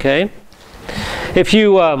 Okay? If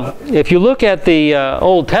you look at the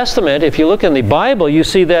Old Testament, if you look in the Bible, you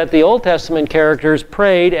see that the Old Testament characters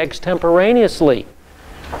prayed extemporaneously.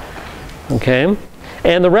 Okay?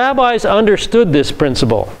 And the rabbis understood this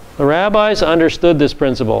principle. The rabbis understood this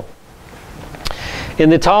principle. In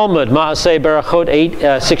the Talmud, Maaseh Berachot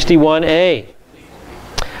 861a,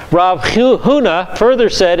 Rav Huna further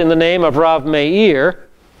said in the name of Rav Meir,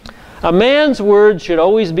 a man's words should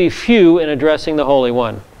always be few in addressing the Holy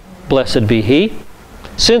One. Blessed be He.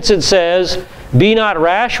 Since it says, be not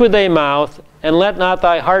rash with thy mouth, and let not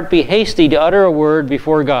thy heart be hasty to utter a word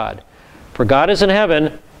before God. For God is in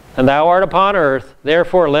heaven, and thou art upon earth,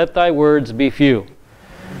 therefore let thy words be few.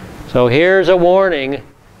 So here's a warning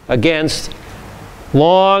against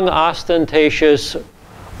long, ostentatious,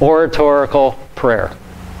 oratorical prayer.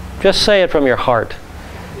 Just say it from your heart.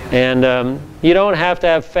 And you don't have to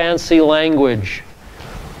have fancy language.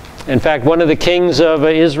 In fact, one of the kings of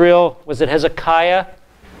Israel, was it Hezekiah,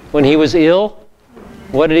 when he was ill?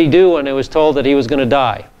 What did he do when it was told that he was going to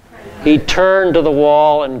die? He turned to the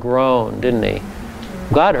wall and groaned, didn't he?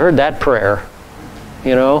 God heard that prayer,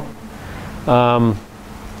 you know.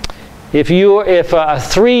 If a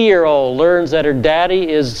 3-year-old learns that her daddy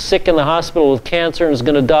is sick in the hospital with cancer and is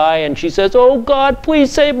going to die, and she says, "Oh God,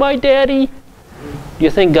 please save my daddy," you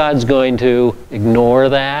think God's going to ignore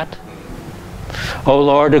that? "Oh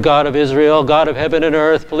Lord, the God of Israel, God of heaven and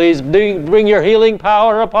earth, please bring your healing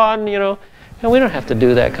power upon," you know. And we don't have to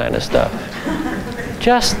do that kind of stuff.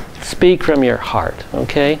 Just speak from your heart,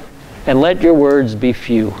 okay? And let your words be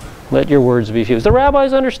few. Let your words be few. The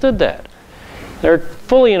rabbis understood that. They're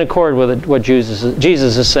fully in accord with what Jesus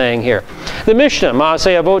is saying here. The Mishnah,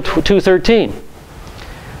 Maaseh Avot 2:13.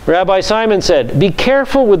 Rabbi Simon said, "Be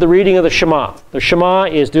careful with the reading of the Shema." The Shema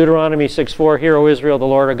is Deuteronomy 6:4. "Hear, O Israel, the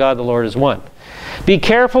Lord our God, the Lord is one." Be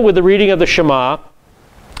careful with the reading of the Shema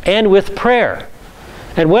and with prayer.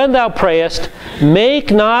 "And when thou prayest, make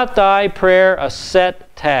not thy prayer a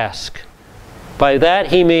set task." By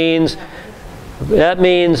that means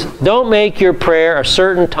don't make your prayer a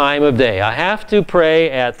certain time of day. I have to pray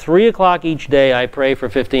at 3 o'clock each day. I pray for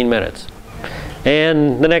 15 minutes.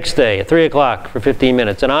 And the next day at 3 o'clock for 15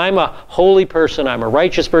 minutes. And I'm a holy person. I'm a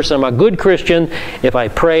righteous person. I'm a good Christian if I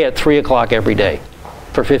pray at 3 o'clock every day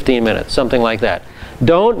for 15 minutes, something like that.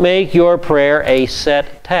 Don't make your prayer a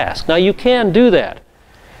set task. Now you can do that.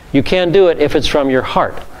 You can do it if it's from your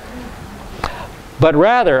heart. But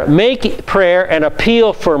rather, make prayer an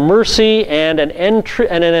appeal for mercy and an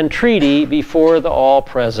entreaty before the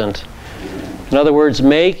all-present. In other words,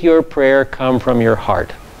 make your prayer come from your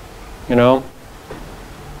heart. You know?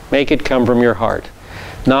 Make it come from your heart.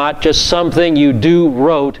 Not just something you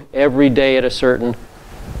rote every day at a certain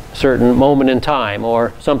moment in time,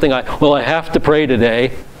 or something I have to pray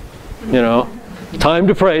today. You know? Time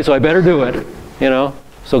to pray, so I better do it. You know?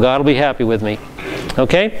 So God will be happy with me.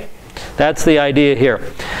 Okay? That's the idea here.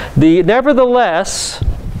 Nevertheless,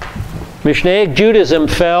 Mishnaic Judaism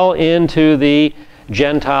fell into the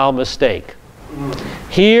Gentile mistake.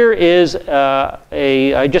 Here is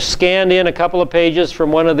I just scanned in a couple of pages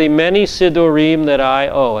from one of the many Siddurim that I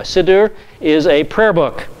owe. A Siddur is a prayer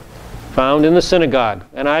book found in the synagogue,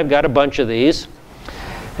 and I've got a bunch of these.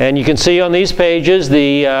 And you can see on these pages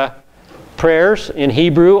the prayers in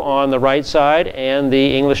Hebrew on the right side and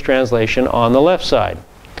the English translation on the left side.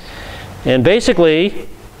 And basically,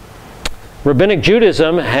 Rabbinic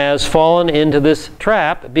Judaism has fallen into this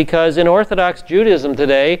trap because in Orthodox Judaism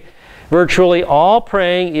today, virtually all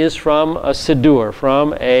praying is from a siddur,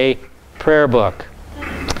 from a prayer book.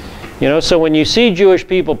 You know, so when you see Jewish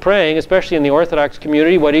people praying, especially in the Orthodox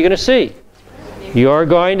community, what are you going to see? You're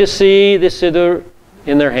going to see the siddur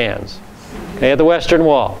in their hands, okay, at the Western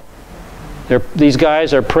Wall. These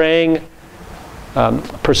guys are praying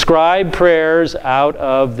prescribed prayers out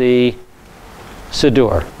of the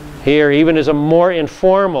Siddur. Here even is a more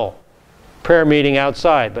informal prayer meeting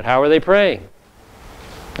outside, but how are they praying?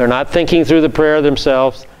 They're not thinking through the prayer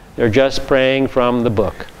themselves. They're just praying from the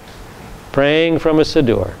book. Praying from a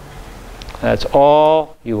Siddur. That's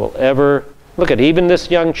all you will ever look at. Even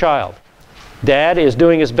this young child. Dad is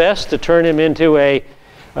doing his best to turn him into a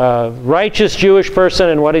righteous Jewish person,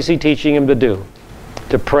 and what is he teaching him to do?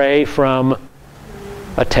 To pray from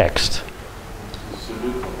a text.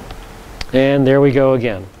 And there we go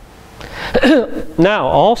again. Now,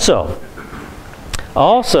 also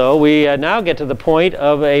we now get to the point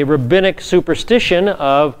of a rabbinic superstition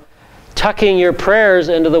of tucking your prayers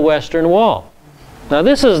into the Western Wall. Now,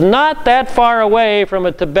 this is not that far away from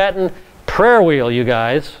a Tibetan prayer wheel, you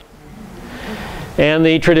guys. And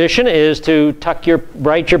the tradition is to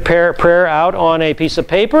write your prayer out on a piece of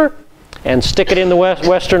paper and stick it in the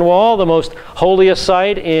Western Wall, the most holiest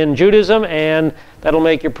site in Judaism, and that'll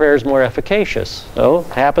make your prayers more efficacious. So, it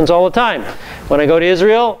happens all the time. When I go to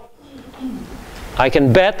Israel, I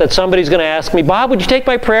can bet that somebody's going to ask me, "Bob, would you take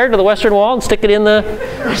my prayer to the Western Wall and stick it in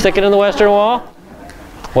the Western Wall?"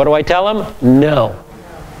 What do I tell them? No.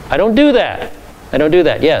 I don't do that. I don't do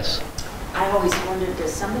that. Yes? I always wondered,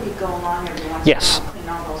 does somebody go along every once Yes. in a while and clean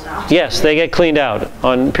all those out? Yes, they get cleaned out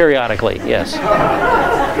periodically. Yes.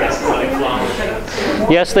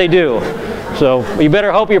 Yes, they do. So you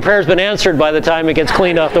better hope your prayer's been answered by the time it gets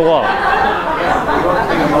cleaned off the wall.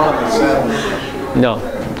 No.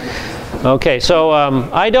 Okay, so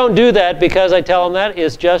I don't do that because I tell them that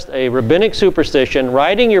is just a rabbinic superstition.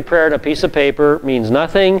 Writing your prayer on a piece of paper means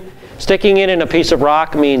nothing. Sticking it in a piece of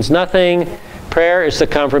rock means nothing. Prayer is to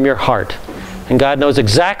come from your heart. And God knows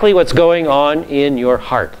exactly what's going on in your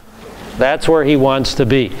heart. That's where He wants to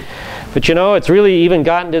be. But you know, it's really even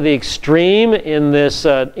gotten to the extreme in this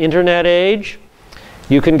internet age.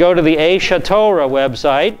 You can go to the HaDavar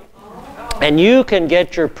website and you can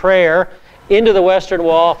get your prayer into the Western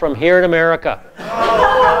Wall from here in America.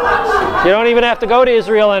 You don't even have to go to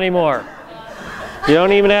Israel anymore. You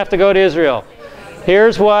don't even have to go to Israel.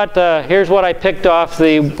 Here's what I picked off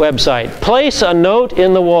the website. Place a note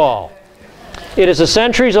in the wall. It is a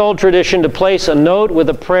centuries-old tradition to place a note with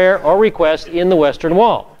a prayer or request in the western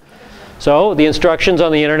wall. So, the instructions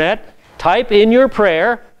on the internet, type in your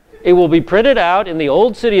prayer. It will be printed out in the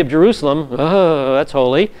old city of Jerusalem, oh, that's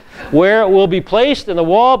holy, where it will be placed in the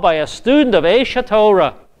wall by a student of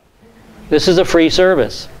HaDavar. This is a free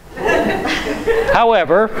service.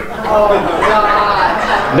 However,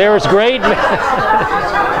 there is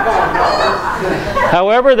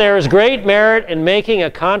great merit in making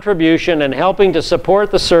a contribution and helping to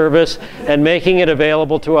support the service and making it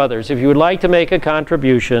available to others. If you would like to make a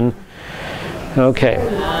contribution, okay.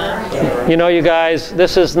 You know, you guys,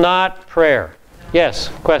 this is not prayer. Yes,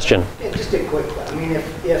 question? Yeah, just a quick one. I mean,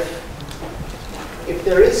 if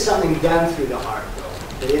there is something done through the heart,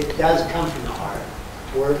 though, that it does come from the heart,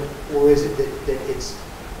 or is it that it's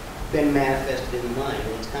been manifested in the mind?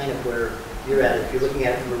 And it's kind of where you're at. If you're looking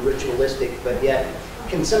at it from a ritualistic, but yet,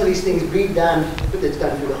 can some of these things be done, but it's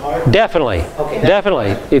done through the heart? Definitely. Okay.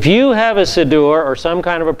 Definitely. If you have a siddur or some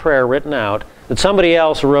kind of a prayer written out that somebody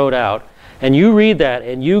else wrote out, and you read that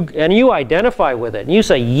and you identify with it, and you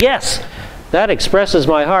say, yes, that expresses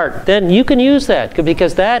my heart, then you can use that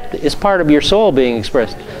because that is part of your soul being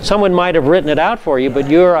expressed. Someone might have written it out for you, but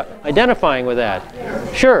you're identifying with that.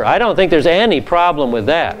 Sure, I don't think there's any problem with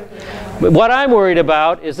that. But what I'm worried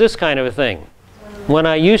about is this kind of a thing. When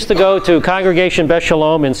I used to go to Congregation Beth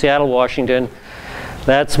Shalom in Seattle, Washington,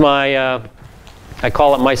 that's my, I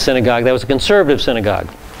call it my synagogue. That was a conservative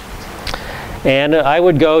synagogue. And I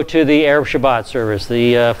would go to the Arab Shabbat service,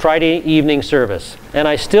 the Friday evening service. And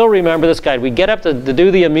I still remember this guy. We'd get up to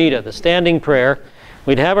do the Amidah, the standing prayer.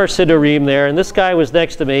 We'd have our Siddurim there, and this guy was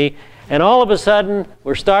next to me. And all of a sudden,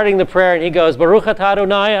 we're starting the prayer, and he goes, Baruch atah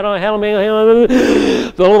Adonai,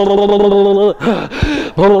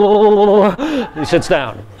 he sits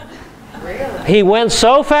down. Really? He went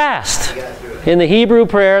so fast in the Hebrew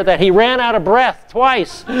prayer that he ran out of breath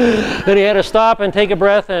twice. That he had to stop and take a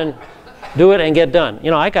breath and do it and get done. You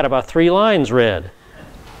know, I got about 3 lines read.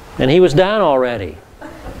 And he was down already.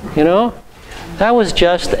 You know? That was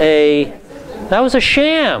just a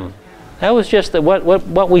sham. That was just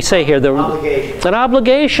what we say here. An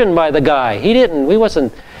obligation by the guy. He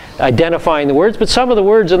wasn't identifying the words, but some of the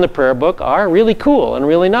words in the prayer book are really cool and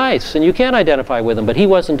really nice, and you can identify with them, but he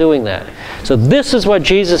wasn't doing that. So this is what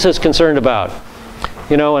Jesus is concerned about.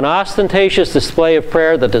 You know, an ostentatious display of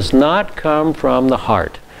prayer that does not come from the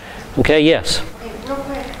heart. Okay, yes? Hey, real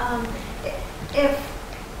quick,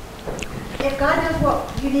 if God knows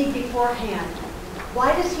what you need beforehand,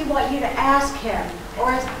 why does he want you to ask him?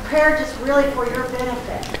 Or is prayer just really for your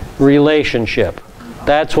benefit? Relationship.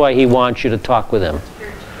 That's why he wants you to talk with him.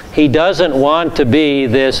 He doesn't want to be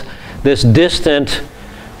this distant,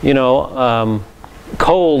 you know,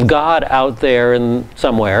 cold God out there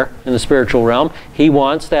somewhere in the spiritual realm. He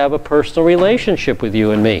wants to have a personal relationship with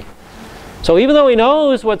you and me. So even though he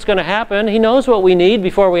knows what's going to happen, he knows what we need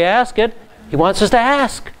before we ask it, he wants us to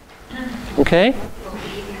ask. Okay?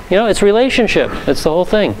 You know, it's relationship. That's the whole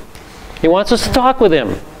thing. He wants us to talk with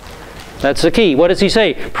him. That's the key. What does he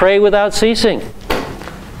say? Pray without ceasing.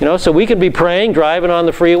 You know, so we can be praying driving on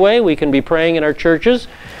the freeway. We can be praying in our churches.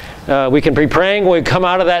 We can be praying when we come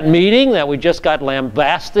out of that meeting that we just got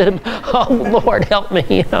lambasted. Oh, Lord, help me,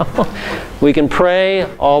 you know. We can pray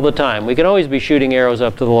all the time. We can always be shooting arrows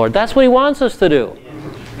up to the Lord. That's what he wants us to do.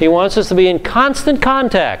 He wants us to be in constant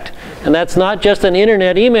contact. And that's not just an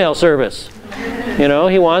internet email service. You know,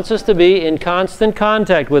 he wants us to be in constant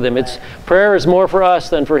contact with him. Prayer is more for us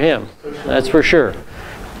than for him. That's for sure.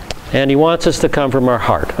 And he wants us to come from our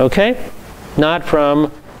heart, okay? Not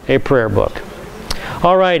from a prayer book.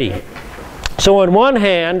 Alrighty. So on one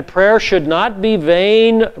hand, prayer should not be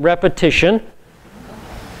vain repetition.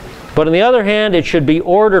 But on the other hand, it should be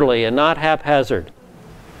orderly and not haphazard.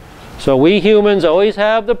 So we humans always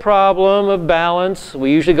have the problem of balance.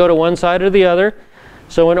 We usually go to one side or the other.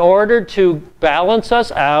 So in order to balance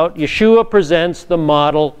us out, Yeshua presents the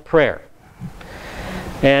model prayer.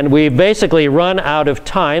 And we've basically run out of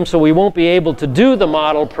time, so we won't be able to do the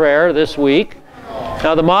model prayer this week.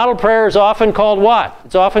 Now the model prayer is often called what?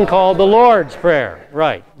 It's often called the Lord's Prayer.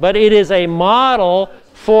 Right. But it is a model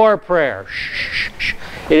for prayer.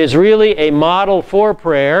 It is really a model for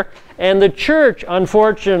prayer. And the church,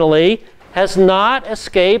 unfortunately, has not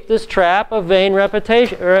escaped this trap of vain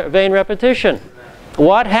repetition.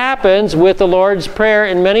 What happens with the Lord's Prayer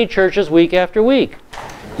in many churches week after week?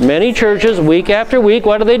 Many churches week after week,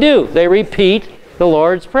 what do? They repeat the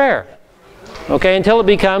Lord's Prayer. Okay, until it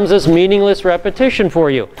becomes this meaningless repetition for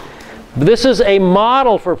you. This is a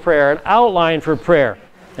model for prayer, an outline for prayer.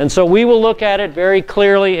 And so we will look at it very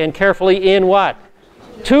clearly and carefully in what?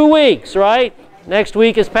 2 weeks, right? Next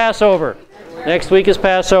week is Passover. Next week is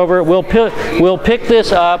Passover. We'll pick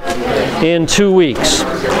this up in 2 weeks.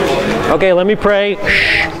 Okay, let me pray.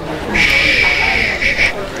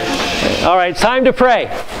 All right, it's time to pray.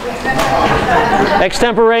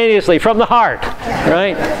 Extemporaneously, from the heart,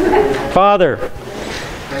 right? Father,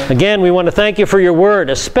 again, we want to thank you for your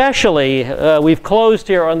word. Especially, we've closed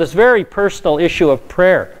here on this very personal issue of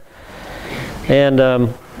prayer.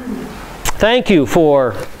 And thank you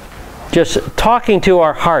for just talking to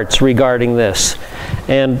our hearts regarding this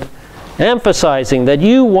and emphasizing that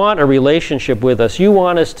you want a relationship with us. You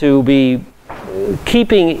want us to be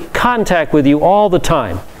keeping contact with you all the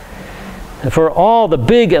time for all the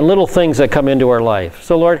big and little things that come into our life.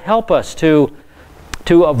 So Lord, help us to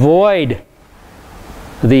avoid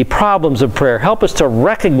the problems of prayer. Help us to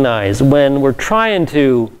recognize when we're trying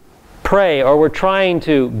to pray or we're trying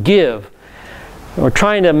to give or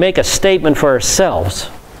trying to make a statement for ourselves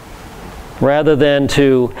rather than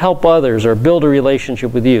to help others or build a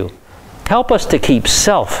relationship with you. Help us to keep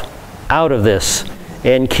self out of this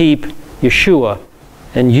and keep Yeshua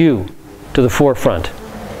and you to the forefront.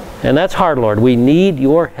 And that's hard, Lord. We need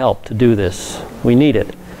your help to do this. We need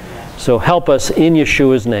it. So help us in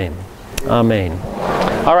Yeshua's name. Amen.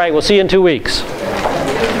 All right, we'll see you in 2 weeks.